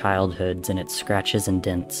shared childhoods and its scratches and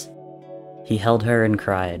dents. He held her and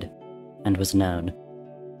cried, and was known.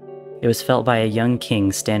 It was felt by a young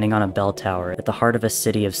king standing on a bell tower at the heart of a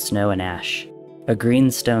city of snow and ash. A green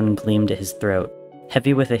stone gleamed at his throat,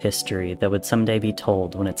 heavy with a history that would someday be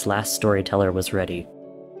told when its last storyteller was ready.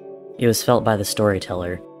 It was felt by the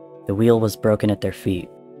storyteller. The wheel was broken at their feet.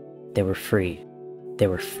 They were free. They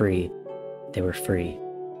were free. They were free.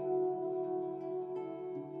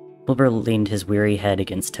 Wilbur leaned his weary head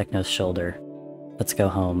against Techno's shoulder. "Let's go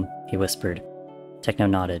home," he whispered. Techno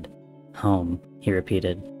nodded. "Home," he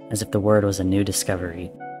repeated, as if the word was a new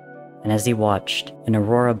discovery. And as he watched, an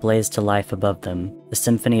aurora blazed to life above them, a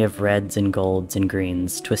symphony of reds and golds and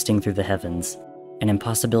greens twisting through the heavens, an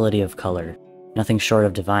impossibility of color, nothing short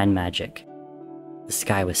of divine magic. The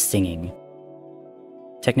sky was singing.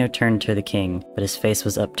 Techno turned to the king, but his face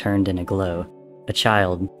was upturned in a glow. A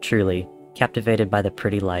child, truly, captivated by the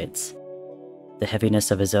pretty lights. The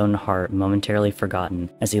heaviness of his own heart momentarily forgotten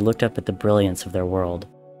as he looked up at the brilliance of their world.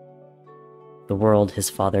 The world his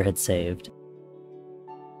father had saved.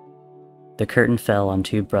 The curtain fell on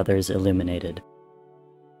two brothers illuminated.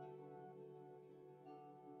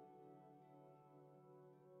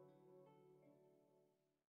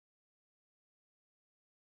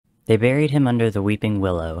 They buried him under the weeping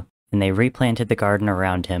willow, and they replanted the garden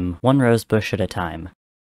around him, one rose bush at a time.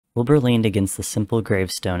 Wilbur leaned against the simple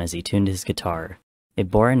gravestone as he tuned his guitar.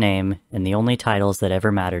 It bore a name and the only titles that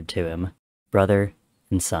ever mattered to him, brother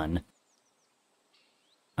and son.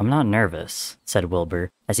 "I'm not nervous," said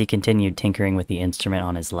Wilbur, as he continued tinkering with the instrument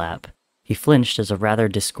on his lap. He flinched as a rather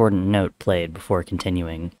discordant note played before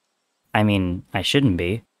continuing. "I mean, I shouldn't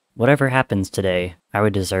be. Whatever happens today, I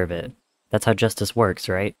would deserve it. That's how justice works,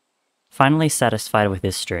 right?" Finally satisfied with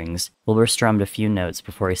his strings, Wilbur strummed a few notes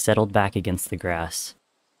before he settled back against the grass.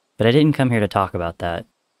 "But I didn't come here to talk about that.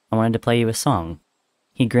 I wanted to play you a song."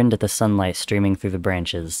 He grinned at the sunlight streaming through the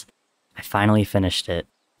branches. "I finally finished it.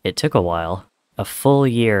 It took a while. A full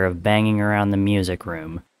year of banging around the music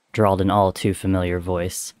room," drawled an all too familiar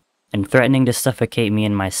voice, "and threatening to suffocate me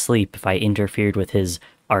in my sleep if I interfered with his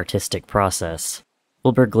artistic process."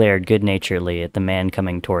 Wilbur glared good-naturedly at the man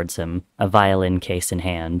coming towards him, a violin case in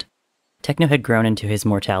hand. Techno had grown into his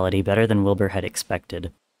mortality better than Wilbur had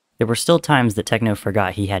expected. There were still times that Techno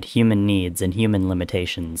forgot he had human needs and human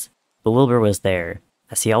limitations, but Wilbur was there,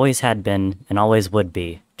 as he always had been and always would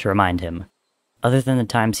be, to remind him. Other than the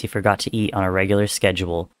times he forgot to eat on a regular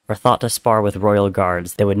schedule, or thought to spar with royal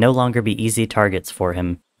guards that would no longer be easy targets for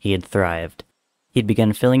him, he had thrived. He'd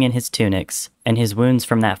begun filling in his tunics, and his wounds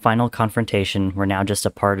from that final confrontation were now just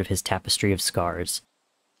a part of his tapestry of scars.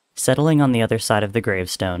 Settling on the other side of the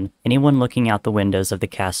gravestone, anyone looking out the windows of the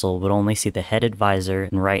castle would only see the head advisor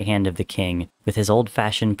and right hand of the king, with his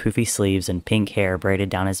old-fashioned poofy sleeves and pink hair braided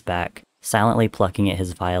down his back, silently plucking at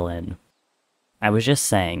his violin. "I was just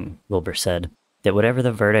saying," Wilbur said, "that whatever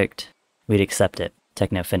the verdict, we'd accept it,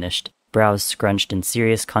 Techno finished, brows scrunched in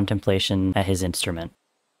serious contemplation at his instrument.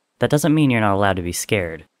 That doesn't mean you're not allowed to be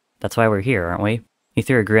scared. That's why we're here, aren't we? He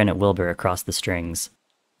threw a grin at Wilbur across the strings.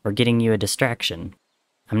 We're getting you a distraction.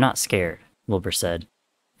 I'm not scared, Wilbur said,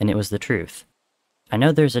 and it was the truth. I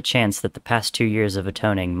know there's a chance that the past 2 years of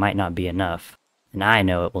atoning might not be enough, and I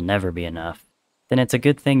know it will never be enough. Then it's a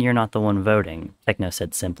good thing you're not the one voting, Techno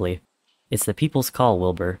said simply. It's the people's call,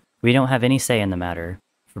 Wilbur. We don't have any say in the matter,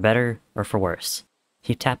 for better or for worse.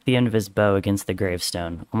 He tapped the end of his bow against the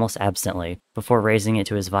gravestone, almost absently, before raising it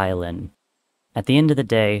to his violin. At the end of the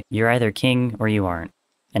day, you're either king or you aren't.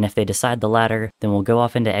 And if they decide the latter, then we'll go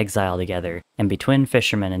off into exile together, and be twin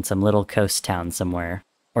fishermen in some little coast town somewhere.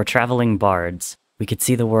 Or traveling bards. We could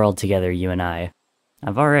see the world together, you and I.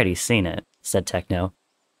 I've already seen it, said Techno.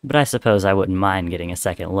 But I suppose I wouldn't mind getting a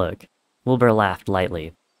second look. Wilbur laughed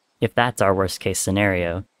lightly. If that's our worst-case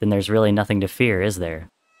scenario, then there's really nothing to fear, is there?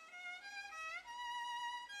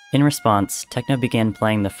 In response, Techno began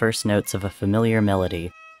playing the first notes of a familiar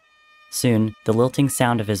melody. Soon, the lilting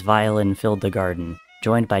sound of his violin filled the garden,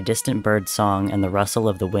 joined by distant bird song and the rustle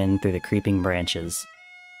of the wind through the creeping branches.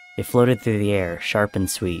 It floated through the air, sharp and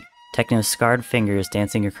sweet, Techno's scarred fingers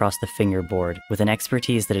dancing across the fingerboard with an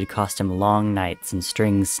expertise that had cost him long nights and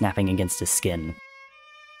strings snapping against his skin.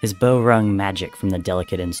 His bow wrung magic from the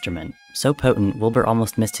delicate instrument, so potent Wilbur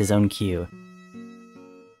almost missed his own cue.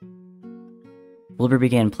 Wilbur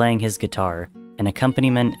began playing his guitar, an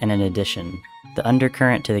accompaniment and an addition, the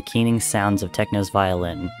undercurrent to the keening sounds of Techno's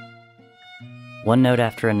violin. One note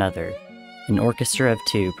after another, an orchestra of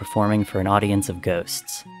two performing for an audience of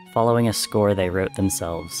ghosts, following a score they wrote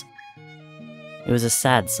themselves. It was a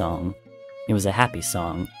sad song. It was a happy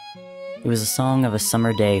song. It was a song of a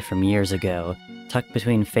summer day from years ago, tucked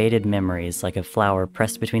between faded memories like a flower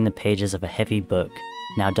pressed between the pages of a heavy book,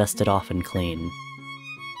 now dusted off and clean.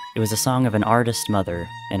 It was a song of an artist mother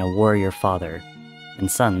and a warrior father,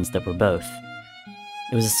 and sons that were both.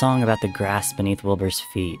 It was a song about the grass beneath Wilbur's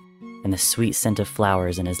feet, and the sweet scent of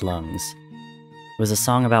flowers in his lungs. It was a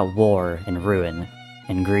song about war and ruin,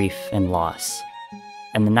 and grief and loss,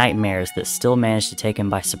 and the nightmares that still managed to take him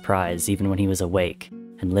by surprise even when he was awake,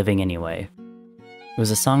 and living anyway. It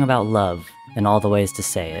was a song about love, and all the ways to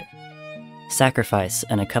say it. Sacrifice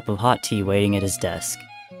and a cup of hot tea waiting at his desk.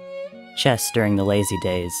 Chess during the lazy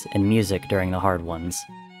days, and music during the hard ones.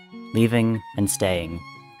 Leaving and staying,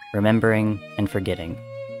 remembering and forgetting.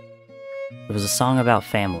 It was a song about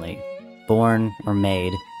family, born or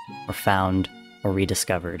made, or found or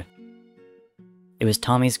rediscovered. It was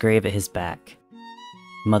Tommy's grave at his back,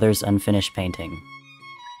 mother's unfinished painting,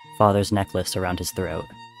 father's necklace around his throat.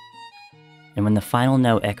 And when the final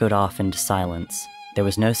note echoed off into silence, there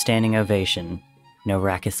was no standing ovation, no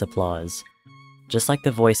raucous applause. Just like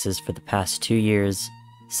the voices for the past 2 years,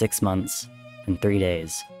 6 months, and 3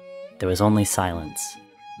 days, there was only silence.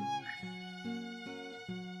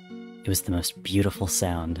 It was the most beautiful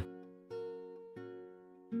sound.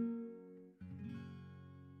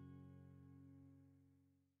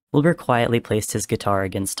 Wilbur quietly placed his guitar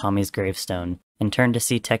against Tommy's gravestone and turned to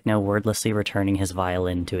see Techno wordlessly returning his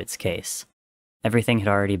violin to its case. Everything had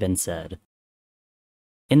already been said.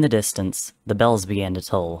 In the distance, the bells began to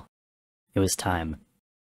toll. It was time.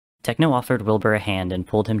 Techno offered Wilbur a hand and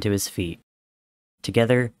pulled him to his feet.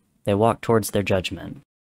 Together, they walked towards their judgment.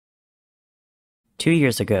 2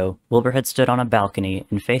 years ago, Wilbur had stood on a balcony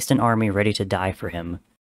and faced an army ready to die for him.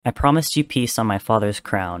 "I promised you peace on my father's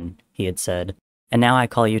crown," he had said, "and now I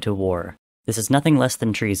call you to war. This is nothing less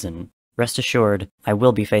than treason. Rest assured, I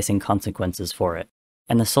will be facing consequences for it."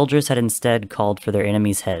 And the soldiers had instead called for their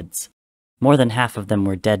enemies' heads. More than half of them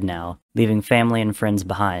were dead now, leaving family and friends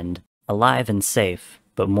behind, alive and safe,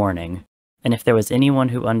 but mourning. And if there was anyone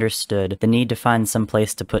who understood the need to find some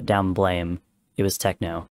place to put down blame, it was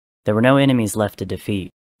Techno. There were no enemies left to defeat,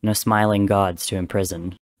 no smiling gods to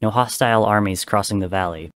imprison, no hostile armies crossing the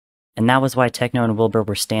valley. And that was why Techno and Wilbur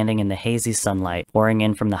were standing in the hazy sunlight pouring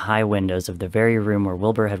in from the high windows of the very room where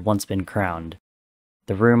Wilbur had once been crowned.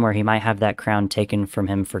 The room where he might have that crown taken from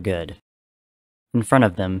him for good. In front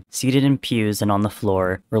of them, seated in pews and on the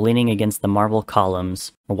floor, or leaning against the marble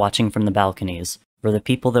columns, or watching from the balconies, were the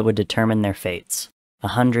people that would determine their fates.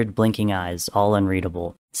 100 blinking eyes, all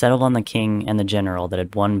unreadable, settled on the king and the general that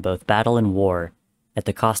had won both battle and war, at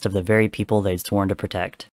the cost of the very people they'd sworn to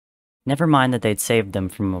protect. Never mind that they'd saved them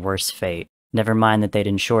from a worse fate. Never mind that they'd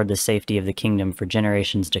ensured the safety of the kingdom for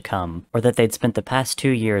generations to come, or that they'd spent the past 2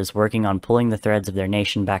 years working on pulling the threads of their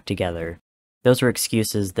nation back together. Those were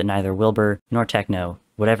excuses that neither Wilbur nor Techno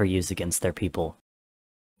would ever use against their people.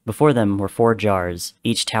 Before them were 4 jars,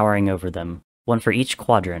 each towering over them, one for each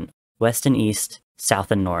quadrant, west and east,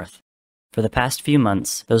 south and north. For the past few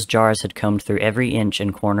months, those jars had combed through every inch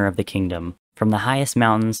and corner of the kingdom, from the highest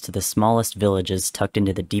mountains to the smallest villages tucked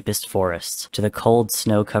into the deepest forests, to the cold,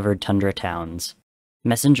 snow-covered tundra towns.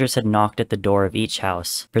 Messengers had knocked at the door of each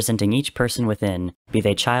house, presenting each person within, be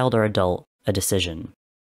they child or adult, a decision.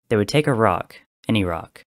 They would take a rock, any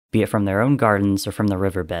rock, be it from their own gardens or from the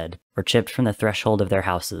riverbed, or chipped from the threshold of their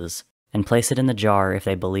houses, and place it in the jar if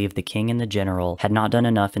they believed the king and the general had not done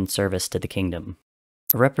enough in service to the kingdom.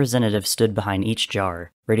 A representative stood behind each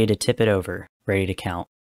jar, ready to tip it over, ready to count.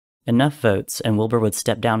 Enough votes, and Wilbur would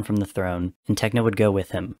step down from the throne, and Techno would go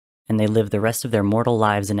with him, and they lived the rest of their mortal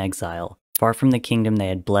lives in exile, far from the kingdom they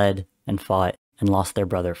had bled, and fought, and lost their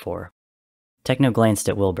brother for. Techno glanced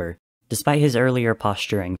at Wilbur. Despite his earlier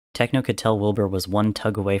posturing, Techno could tell Wilbur was one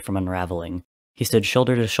tug away from unraveling. He stood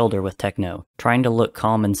shoulder to shoulder with Techno, trying to look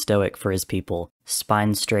calm and stoic for his people,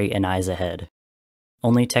 spine straight and eyes ahead.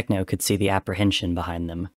 Only Techno could see the apprehension behind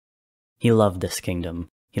them. He loved this kingdom.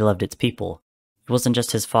 He loved its people. It wasn't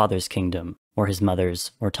just his father's kingdom, or his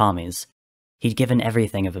mother's, or Tommy's. He'd given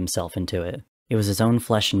everything of himself into it. It was his own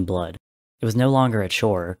flesh and blood. It was no longer a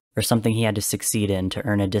chore, or something he had to succeed in to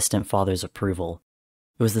earn a distant father's approval.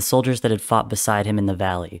 It was the soldiers that had fought beside him in the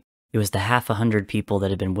valley. It was the 100 people that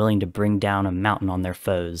had been willing to bring down a mountain on their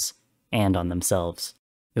foes, and on themselves.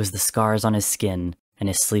 It was the scars on his skin, and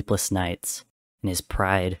his sleepless nights, and his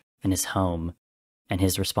pride, and his home, and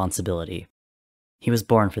his responsibility. He was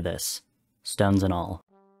born for this, stones and all.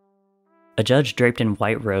 A judge draped in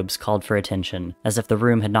white robes called for attention, as if the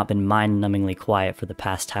room had not been mind-numbingly quiet for the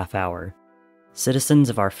past half hour. "Citizens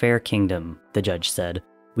of our fair kingdom," the judge said,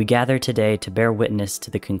 "we gather today to bear witness to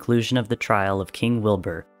the conclusion of the trial of King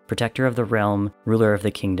Wilbur, protector of the realm, ruler of the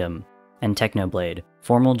kingdom, and Technoblade,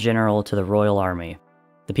 formal general to the royal army.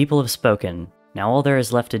 The people have spoken. Now all there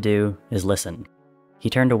is left to do is listen." He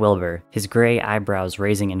turned to Wilbur, his gray eyebrows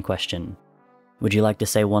raising in question. "Would you like to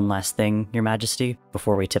say one last thing, Your Majesty,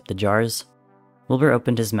 before we tip the jars?" Wilbur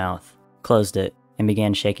opened his mouth, closed it, and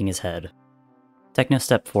began shaking his head. Techno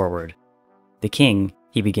stepped forward. "The king,"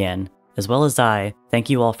 he began, "as well as I, thank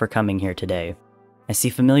you all for coming here today. I see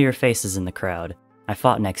familiar faces in the crowd. I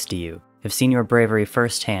fought next to you, have seen your bravery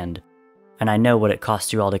firsthand, and I know what it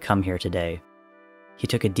cost you all to come here today." He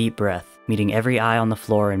took a deep breath, meeting every eye on the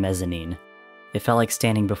floor and mezzanine. It felt like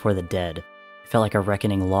standing before the dead. It felt like a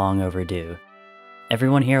reckoning long overdue.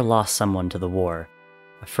 Everyone here lost someone to the war.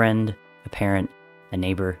 A friend, a parent, a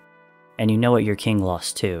neighbor. And you know what your king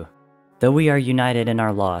lost too. Though we are united in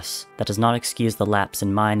our loss, that does not excuse the lapse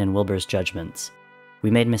in mine and Wilbur's judgments. We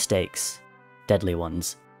made mistakes. Deadly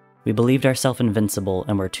ones. We believed ourselves invincible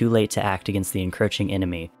and were too late to act against the encroaching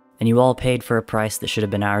enemy, and you all paid for a price that should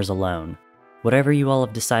have been ours alone. Whatever you all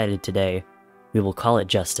have decided today, we will call it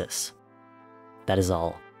justice. That is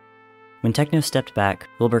all." When Techno stepped back,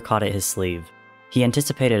 Wilbur caught at his sleeve. He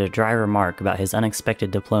anticipated a dry remark about his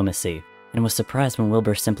unexpected diplomacy, and was surprised when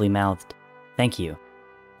Wilbur simply mouthed, "Thank you."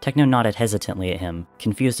 Techno nodded hesitantly at him,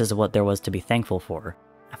 confused as to what there was to be thankful for.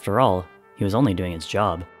 After all, he was only doing his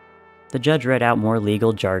job. The judge read out more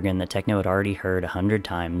legal jargon that Techno had already heard 100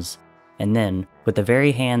 times, and then, with the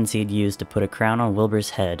very hands he had used to put a crown on Wilbur's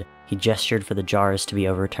head, he gestured for the jars to be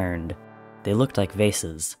overturned. They looked like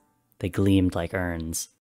vases. They gleamed like urns.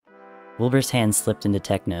 Wilbur's hand slipped into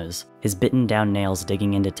Techno's, his bitten-down nails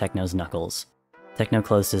digging into Techno's knuckles. Techno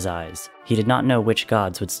closed his eyes. He did not know which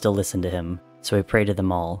gods would still listen to him, so he prayed to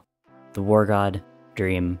them all. The War God,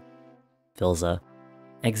 Dream, Vilza.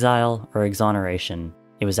 Exile or exoneration,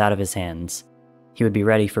 it was out of his hands. He would be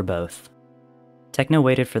ready for both. Techno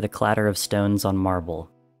waited for the clatter of stones on marble.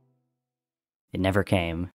 It never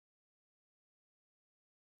came.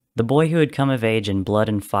 The boy who had come of age in blood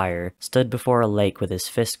and fire stood before a lake with his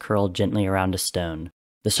fist curled gently around a stone.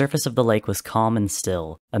 The surface of the lake was calm and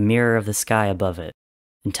still, a mirror of the sky above it,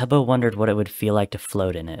 and Tubbo wondered what it would feel like to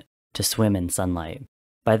float in it, to swim in sunlight.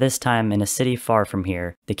 By this time, in a city far from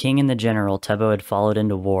here, the king and the general Tubbo had followed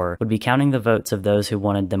into war would be counting the votes of those who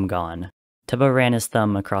wanted them gone. Tubbo ran his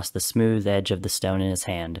thumb across the smooth edge of the stone in his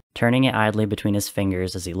hand, turning it idly between his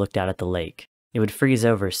fingers as he looked out at the lake. It would freeze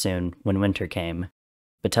over soon, when winter came.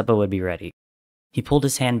 But Tubbo would be ready. He pulled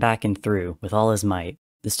his hand back and through, with all his might.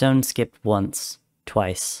 The stone skipped once,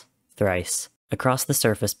 twice, thrice, across the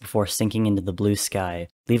surface before sinking into the blue sky,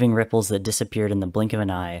 leaving ripples that disappeared in the blink of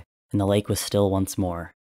an eye, and the lake was still once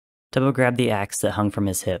more. Tubbo grabbed the axe that hung from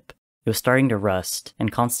his hip. It was starting to rust,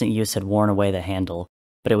 and constant use had worn away the handle,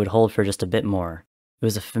 but it would hold for just a bit more. It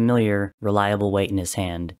was a familiar, reliable weight in his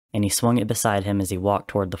hand, and he swung it beside him as he walked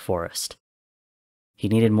toward the forest. He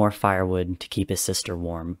needed more firewood to keep his sister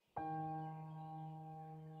warm.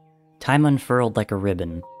 Time unfurled like a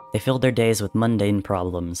ribbon. They filled their days with mundane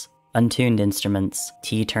problems. Untuned instruments,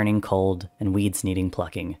 tea turning cold, and weeds needing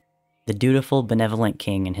plucking. The dutiful, benevolent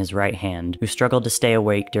king in his right hand, who struggled to stay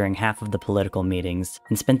awake during half of the political meetings,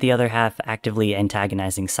 and spent the other half actively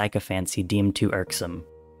antagonizing sycophants he deemed too irksome.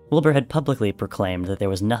 Wilbur had publicly proclaimed that there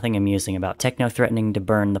was nothing amusing about Techno threatening to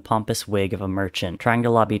burn the pompous wig of a merchant trying to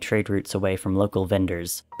lobby trade routes away from local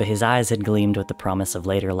vendors, but his eyes had gleamed with the promise of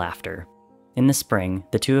later laughter. In the spring,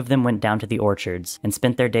 the two of them went down to the orchards and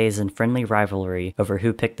spent their days in friendly rivalry over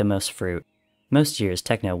who picked the most fruit. Most years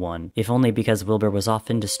Techno won, if only because Wilbur was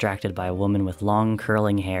often distracted by a woman with long,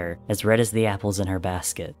 curling hair as red as the apples in her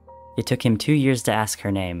basket. It took him 2 years to ask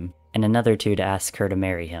her name, and another 2 to ask her to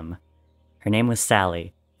marry him. Her name was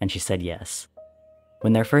Sally, and she said yes.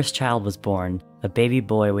 When their first child was born, a baby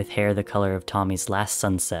boy with hair the color of Tommy's last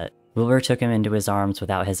sunset, Wilbur took him into his arms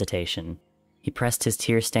without hesitation. He pressed his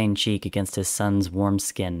tear-stained cheek against his son's warm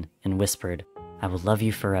skin and whispered, "I will love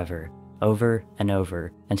you forever," over and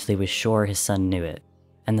over, until he was sure his son knew it.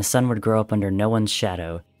 And the son would grow up under no one's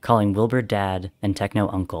shadow, calling Wilbur Dad and Techno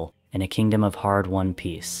Uncle, in a kingdom of hard-won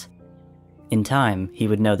peace. In time, he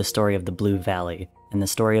would know the story of the Blue Valley, and the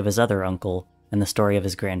story of his other uncle, and the story of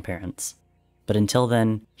his grandparents. But until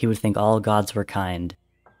then, he would think all gods were kind,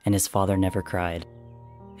 and his father never cried.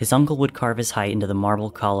 His uncle would carve his height into the marble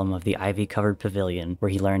column of the ivy-covered pavilion where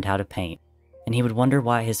he learned how to paint, and he would wonder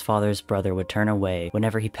why his father's brother would turn away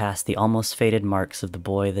whenever he passed the almost faded marks of the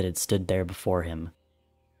boy that had stood there before him.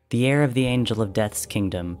 The heir of the Angel of Death's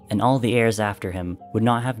kingdom, and all the heirs after him, would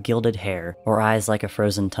not have gilded hair or eyes like a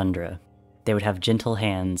frozen tundra. They would have gentle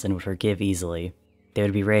hands and would forgive easily. They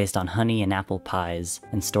would be raised on honey and apple pies,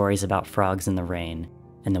 and stories about frogs in the rain,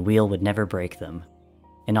 and the wheel would never break them.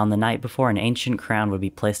 And on the night before an ancient crown would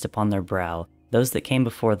be placed upon their brow, those that came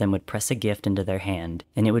before them would press a gift into their hand,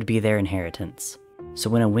 and it would be their inheritance. So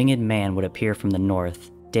when a winged man would appear from the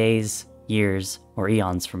north, days, years, or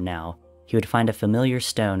eons from now, he would find a familiar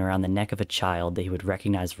stone around the neck of a child that he would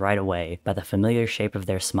recognize right away by the familiar shape of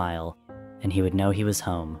their smile, and he would know he was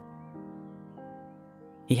home.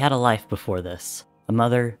 He had a life before this. A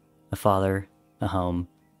mother, a father, a home,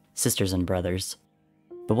 sisters and brothers.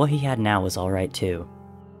 But what he had now was alright too.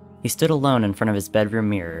 He stood alone in front of his bedroom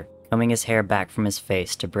mirror, combing his hair back from his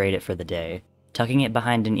face to braid it for the day, tucking it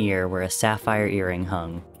behind an ear where a sapphire earring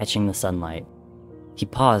hung, catching the sunlight. He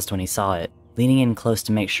paused when he saw it, leaning in close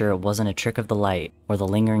to make sure it wasn't a trick of the light or the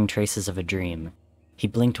lingering traces of a dream. He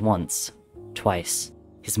blinked once, twice,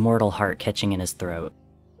 his mortal heart catching in his throat.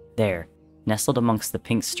 There, nestled amongst the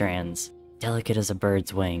pink strands, delicate as a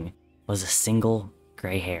bird's wing, was a single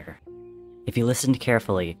gray hair. If he listened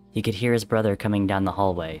carefully, he could hear his brother coming down the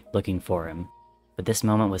hallway, looking for him. But this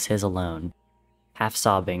moment was his alone. Half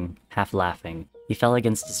sobbing, half laughing, he fell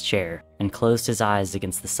against his chair and closed his eyes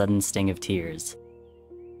against the sudden sting of tears.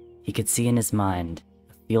 He could see in his mind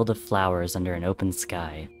a field of flowers under an open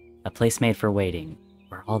sky, a place made for waiting,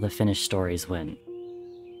 where all the finished stories went.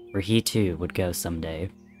 Where he too would go someday.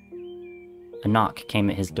 A knock came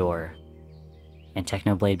at his door, and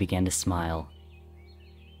Technoblade began to smile.